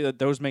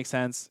 Those make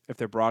sense if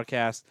they're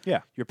broadcast.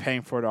 Yeah. You're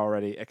paying for it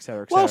already, et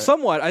cetera, et Well, cetera.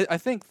 somewhat. I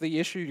think the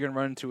issue you're going to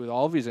run into with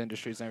all of these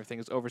industries and everything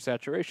is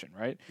oversaturation,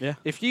 right? Yeah.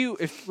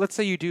 If let's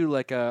say you do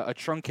like a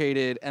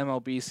truncated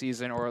MLB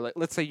season, or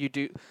let's say you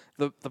do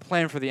the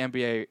plan for the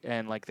NBA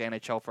and like the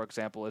NHL, for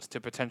example, is to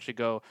potentially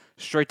go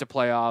straight to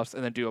playoffs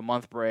and then do a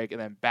month break and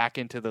then back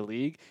into the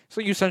league.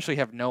 So you essentially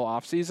have no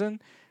off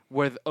season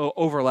with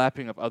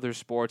overlapping of other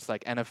sports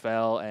like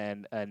NFL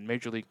and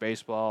Major League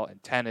Baseball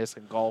and tennis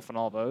and golf and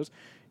all those.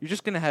 You're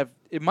just gonna have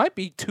it might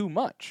be too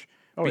much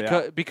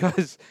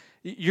because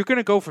you're going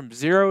to go from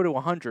 0 to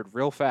 100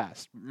 real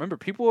fast. Remember,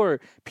 people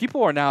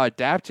are now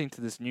adapting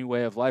to this new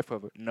way of life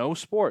of no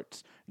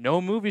sports,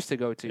 no movies to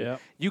go to.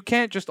 Yep. You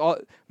can't just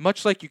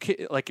much like you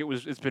can, like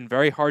it's been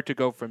very hard to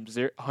go from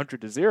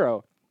 100 to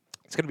 0.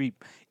 It's going to be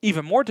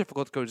even more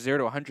difficult to go 0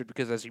 to 100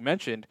 because, as you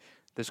mentioned,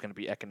 there's going to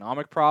be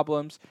economic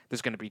problems.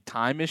 There's going to be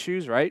time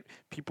issues, right?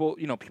 People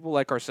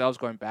like ourselves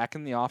going back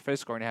in the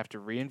office, going to have to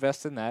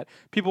reinvest in that.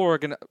 People are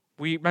going to.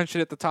 We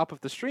mentioned at the top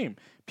of the stream.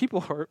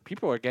 People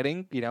are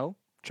getting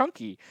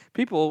chunky.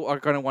 People are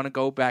going to want to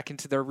go back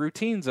into their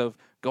routines of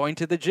going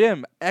to the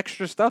gym,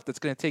 extra stuff that's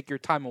going to take your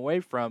time away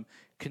from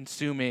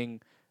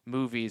consuming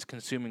movies,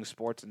 consuming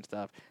sports and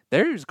stuff.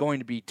 There's going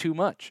to be too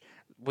much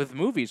with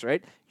movies,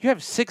 right? You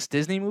have 6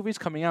 Disney movies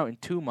coming out in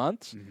 2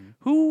 months.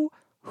 Mm-hmm.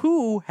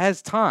 Who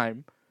has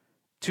time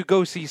to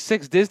go see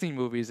 6 Disney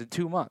movies in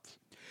 2 months?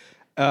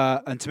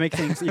 And to make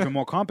things even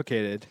more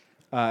complicated,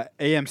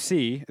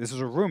 AMC, this is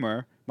a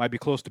rumor, might be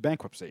close to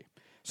bankruptcy.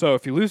 So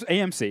if you lose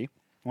AMC,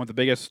 one of the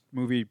biggest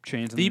movie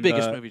chains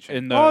movie chain.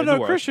 in the Oh in the no,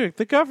 world. Christian,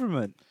 the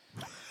government.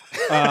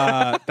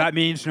 That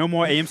means no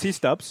more AMC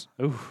stubs,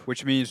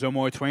 which means no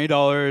more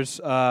 $20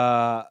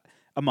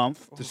 a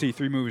month to see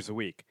 3 movies a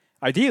week.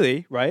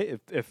 Ideally, right?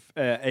 If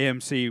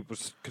AMC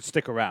could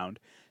stick around,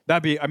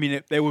 that'd be. I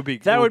mean, it would be.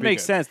 That it would be make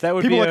good. sense. That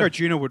would people be like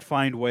Arjuna would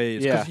find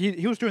ways. Yeah. Because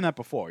he was doing that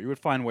before. You would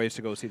find ways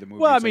to go see the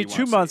movies. Well, I that mean, you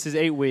 2 wanna months see. is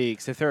 8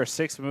 weeks. If there are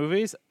 6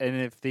 movies, and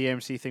if the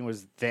AMC thing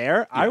was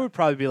there, I would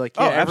probably be like,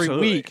 Oh, every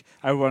absolutely. week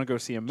I would want to go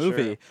see a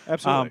movie.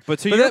 Absolutely. But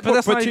to But your that- but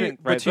that's not even-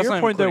 but right, to that's your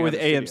not point though, including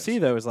with other AMC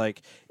studios. though, is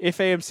like if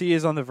AMC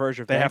is on the verge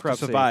of They have to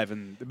bankruptcy, survive,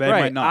 and they right?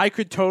 might not. I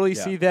could totally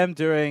Yeah. see them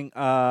doing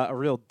a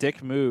real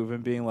dick move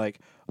and being like,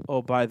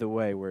 "Oh, by the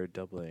way, we're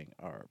doubling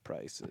our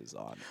prices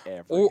on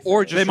everything."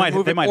 Or just They might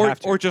removing, have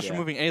to. or just Yeah.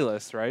 removing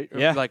A-list, right?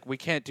 Yeah. Like we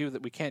can't do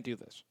that. We can't do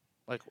this.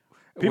 Like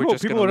People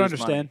would would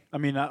understand. I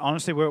mean,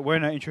 honestly, we're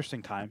in an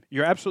interesting time.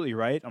 You're absolutely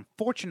right.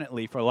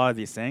 Unfortunately, for a lot of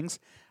these things,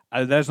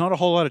 there's not a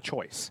whole lot of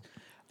choice.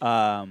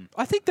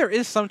 I think there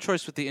is some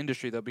choice with the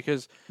industry though,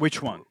 because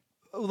Which one?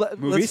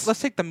 let's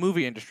take the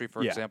movie industry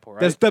for Yeah. example, right?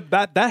 There's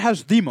that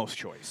has the most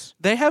choice.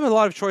 They have a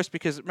lot of choice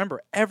because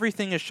remember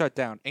everything is shut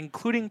down,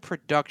 including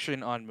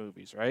production on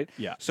movies, right?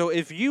 Yeah. So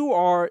if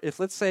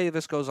let's say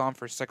this goes on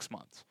for 6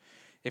 months,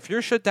 if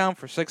you're shut down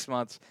for 6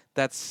 months,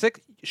 that's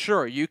 6.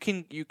 Sure, you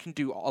can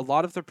do a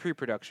lot of the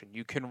pre-production.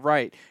 You can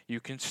write. You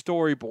can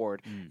storyboard.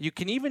 You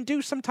can even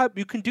do some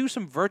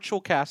virtual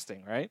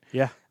casting, right?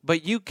 Yeah.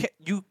 But you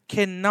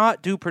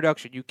cannot do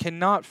production. You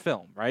cannot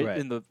film, right? Right.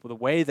 In the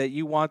way that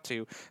you want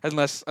to,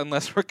 unless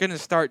we're gonna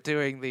start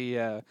doing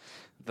the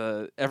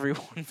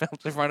everyone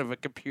films in front of a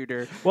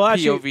computer Well,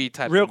 actually, POV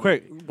type. real of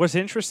quick, movie. what's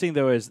interesting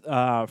though is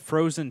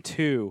Frozen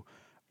 2.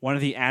 One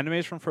of the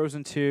animes from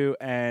Frozen 2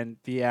 and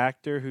the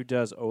actor who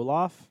does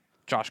Olaf,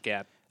 Josh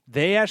Gad,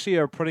 they actually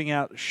are putting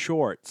out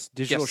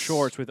digital Yes.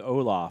 shorts with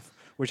Olaf,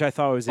 which I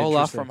thought was Olaf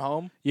interesting. from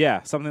Home.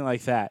 Yeah, something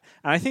like that.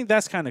 And I think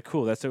that's kind of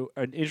cool. That's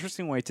an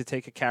interesting way to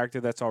take a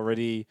character that's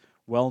already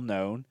well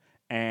known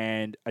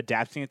and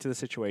adapting it to the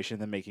situation,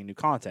 then making new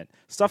content.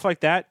 Stuff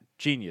like that,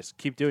 genius.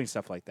 Keep doing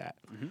stuff like that.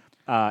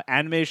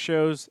 Anime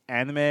shows,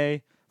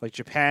 anime, like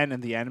Japan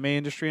and the anime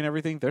industry and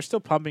everything, they're still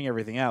pumping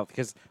everything out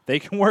because they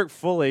can work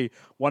fully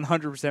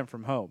 100%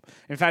 from home.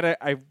 In fact,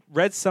 I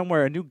read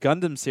somewhere a new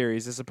Gundam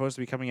series is supposed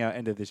to be coming out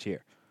end of this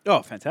year.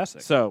 Oh,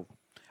 fantastic! So,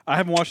 I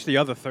haven't watched the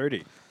other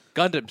 30.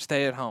 Gundam,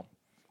 stay at home.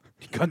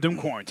 Gundam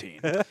Quarantine.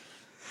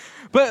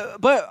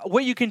 But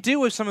what you can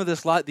do with some of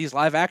these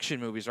live action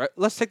movies, right?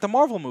 Let's take the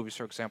Marvel movies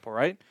for example,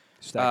 right?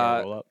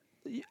 Stack it, roll up.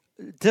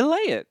 Delay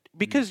it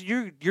because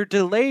you're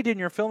delayed in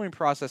your filming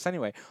process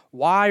anyway.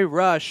 Why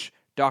rush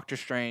Doctor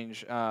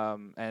Strange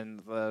and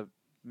the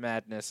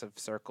Madness of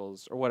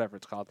Circles or whatever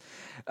it's called?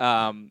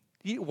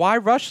 Why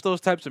rush those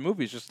types of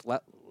movies? Just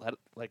let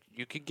like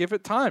you can give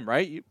it time,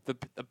 right?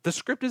 The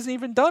script isn't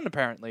even done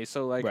apparently,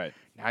 so like Right.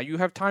 now you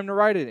have time to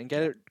write it and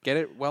get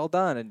it well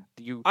done, and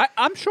you.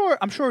 I'm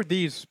sure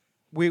these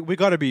we're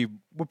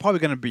probably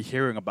gonna be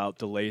hearing about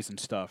delays and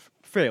stuff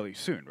fairly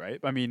soon, right?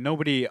 I mean,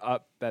 nobody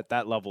up at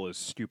that level is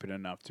stupid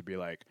enough to be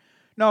like,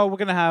 no, we're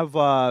gonna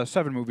have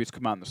 7 movies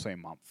come out in the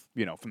same month,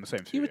 from the same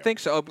studio. You would think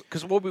so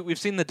because we've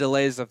seen the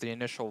delays of the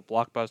initial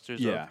blockbusters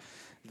Yeah. of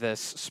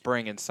this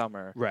spring and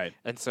summer, Right.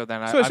 and so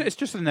then So it's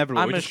just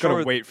inevitable. I'm We just gotta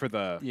assured- wait for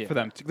for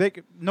them.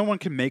 No one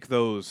can make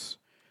those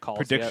calls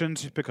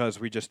predictions because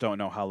we just don't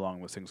know how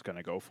long this thing's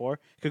gonna go for.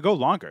 It could go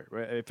longer.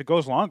 Right? If it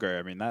goes longer,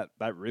 I mean that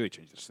really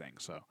changes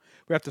things. So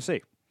we have to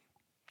see.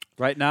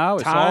 Right now,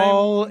 it's Time-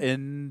 all up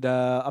in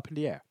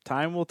the air.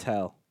 time will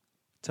tell.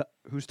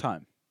 Whose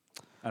time,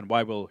 and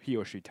why will he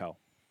or she tell?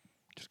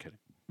 Just kidding.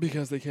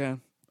 Because they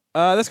can.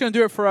 That's going to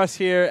do it for us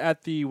here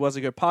at the Was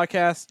It Good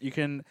podcast. You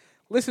can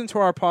listen to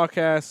our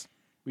podcast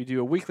We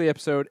do a weekly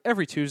episode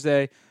every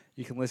Tuesday.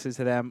 You can listen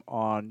to them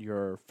on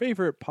your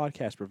favorite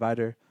podcast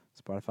provider,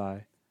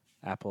 Spotify,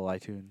 Apple,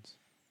 iTunes,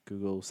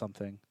 Google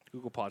something,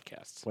 Google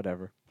Podcasts.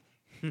 whatever.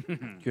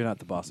 You're not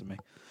the boss of me.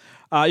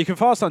 You can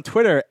follow us on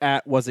Twitter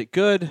at Was It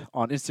Good,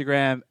 on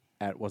Instagram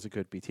at Was It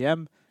Good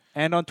BTM,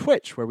 and on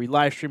Twitch, where we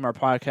live stream our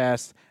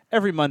podcast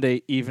every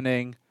Monday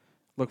evening.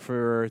 Look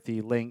for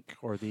the link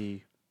or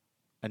the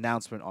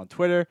announcement on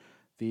Twitter.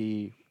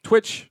 The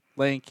Twitch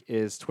link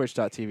is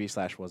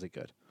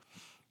twitch.tv/wasitgood.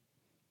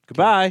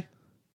 Goodbye.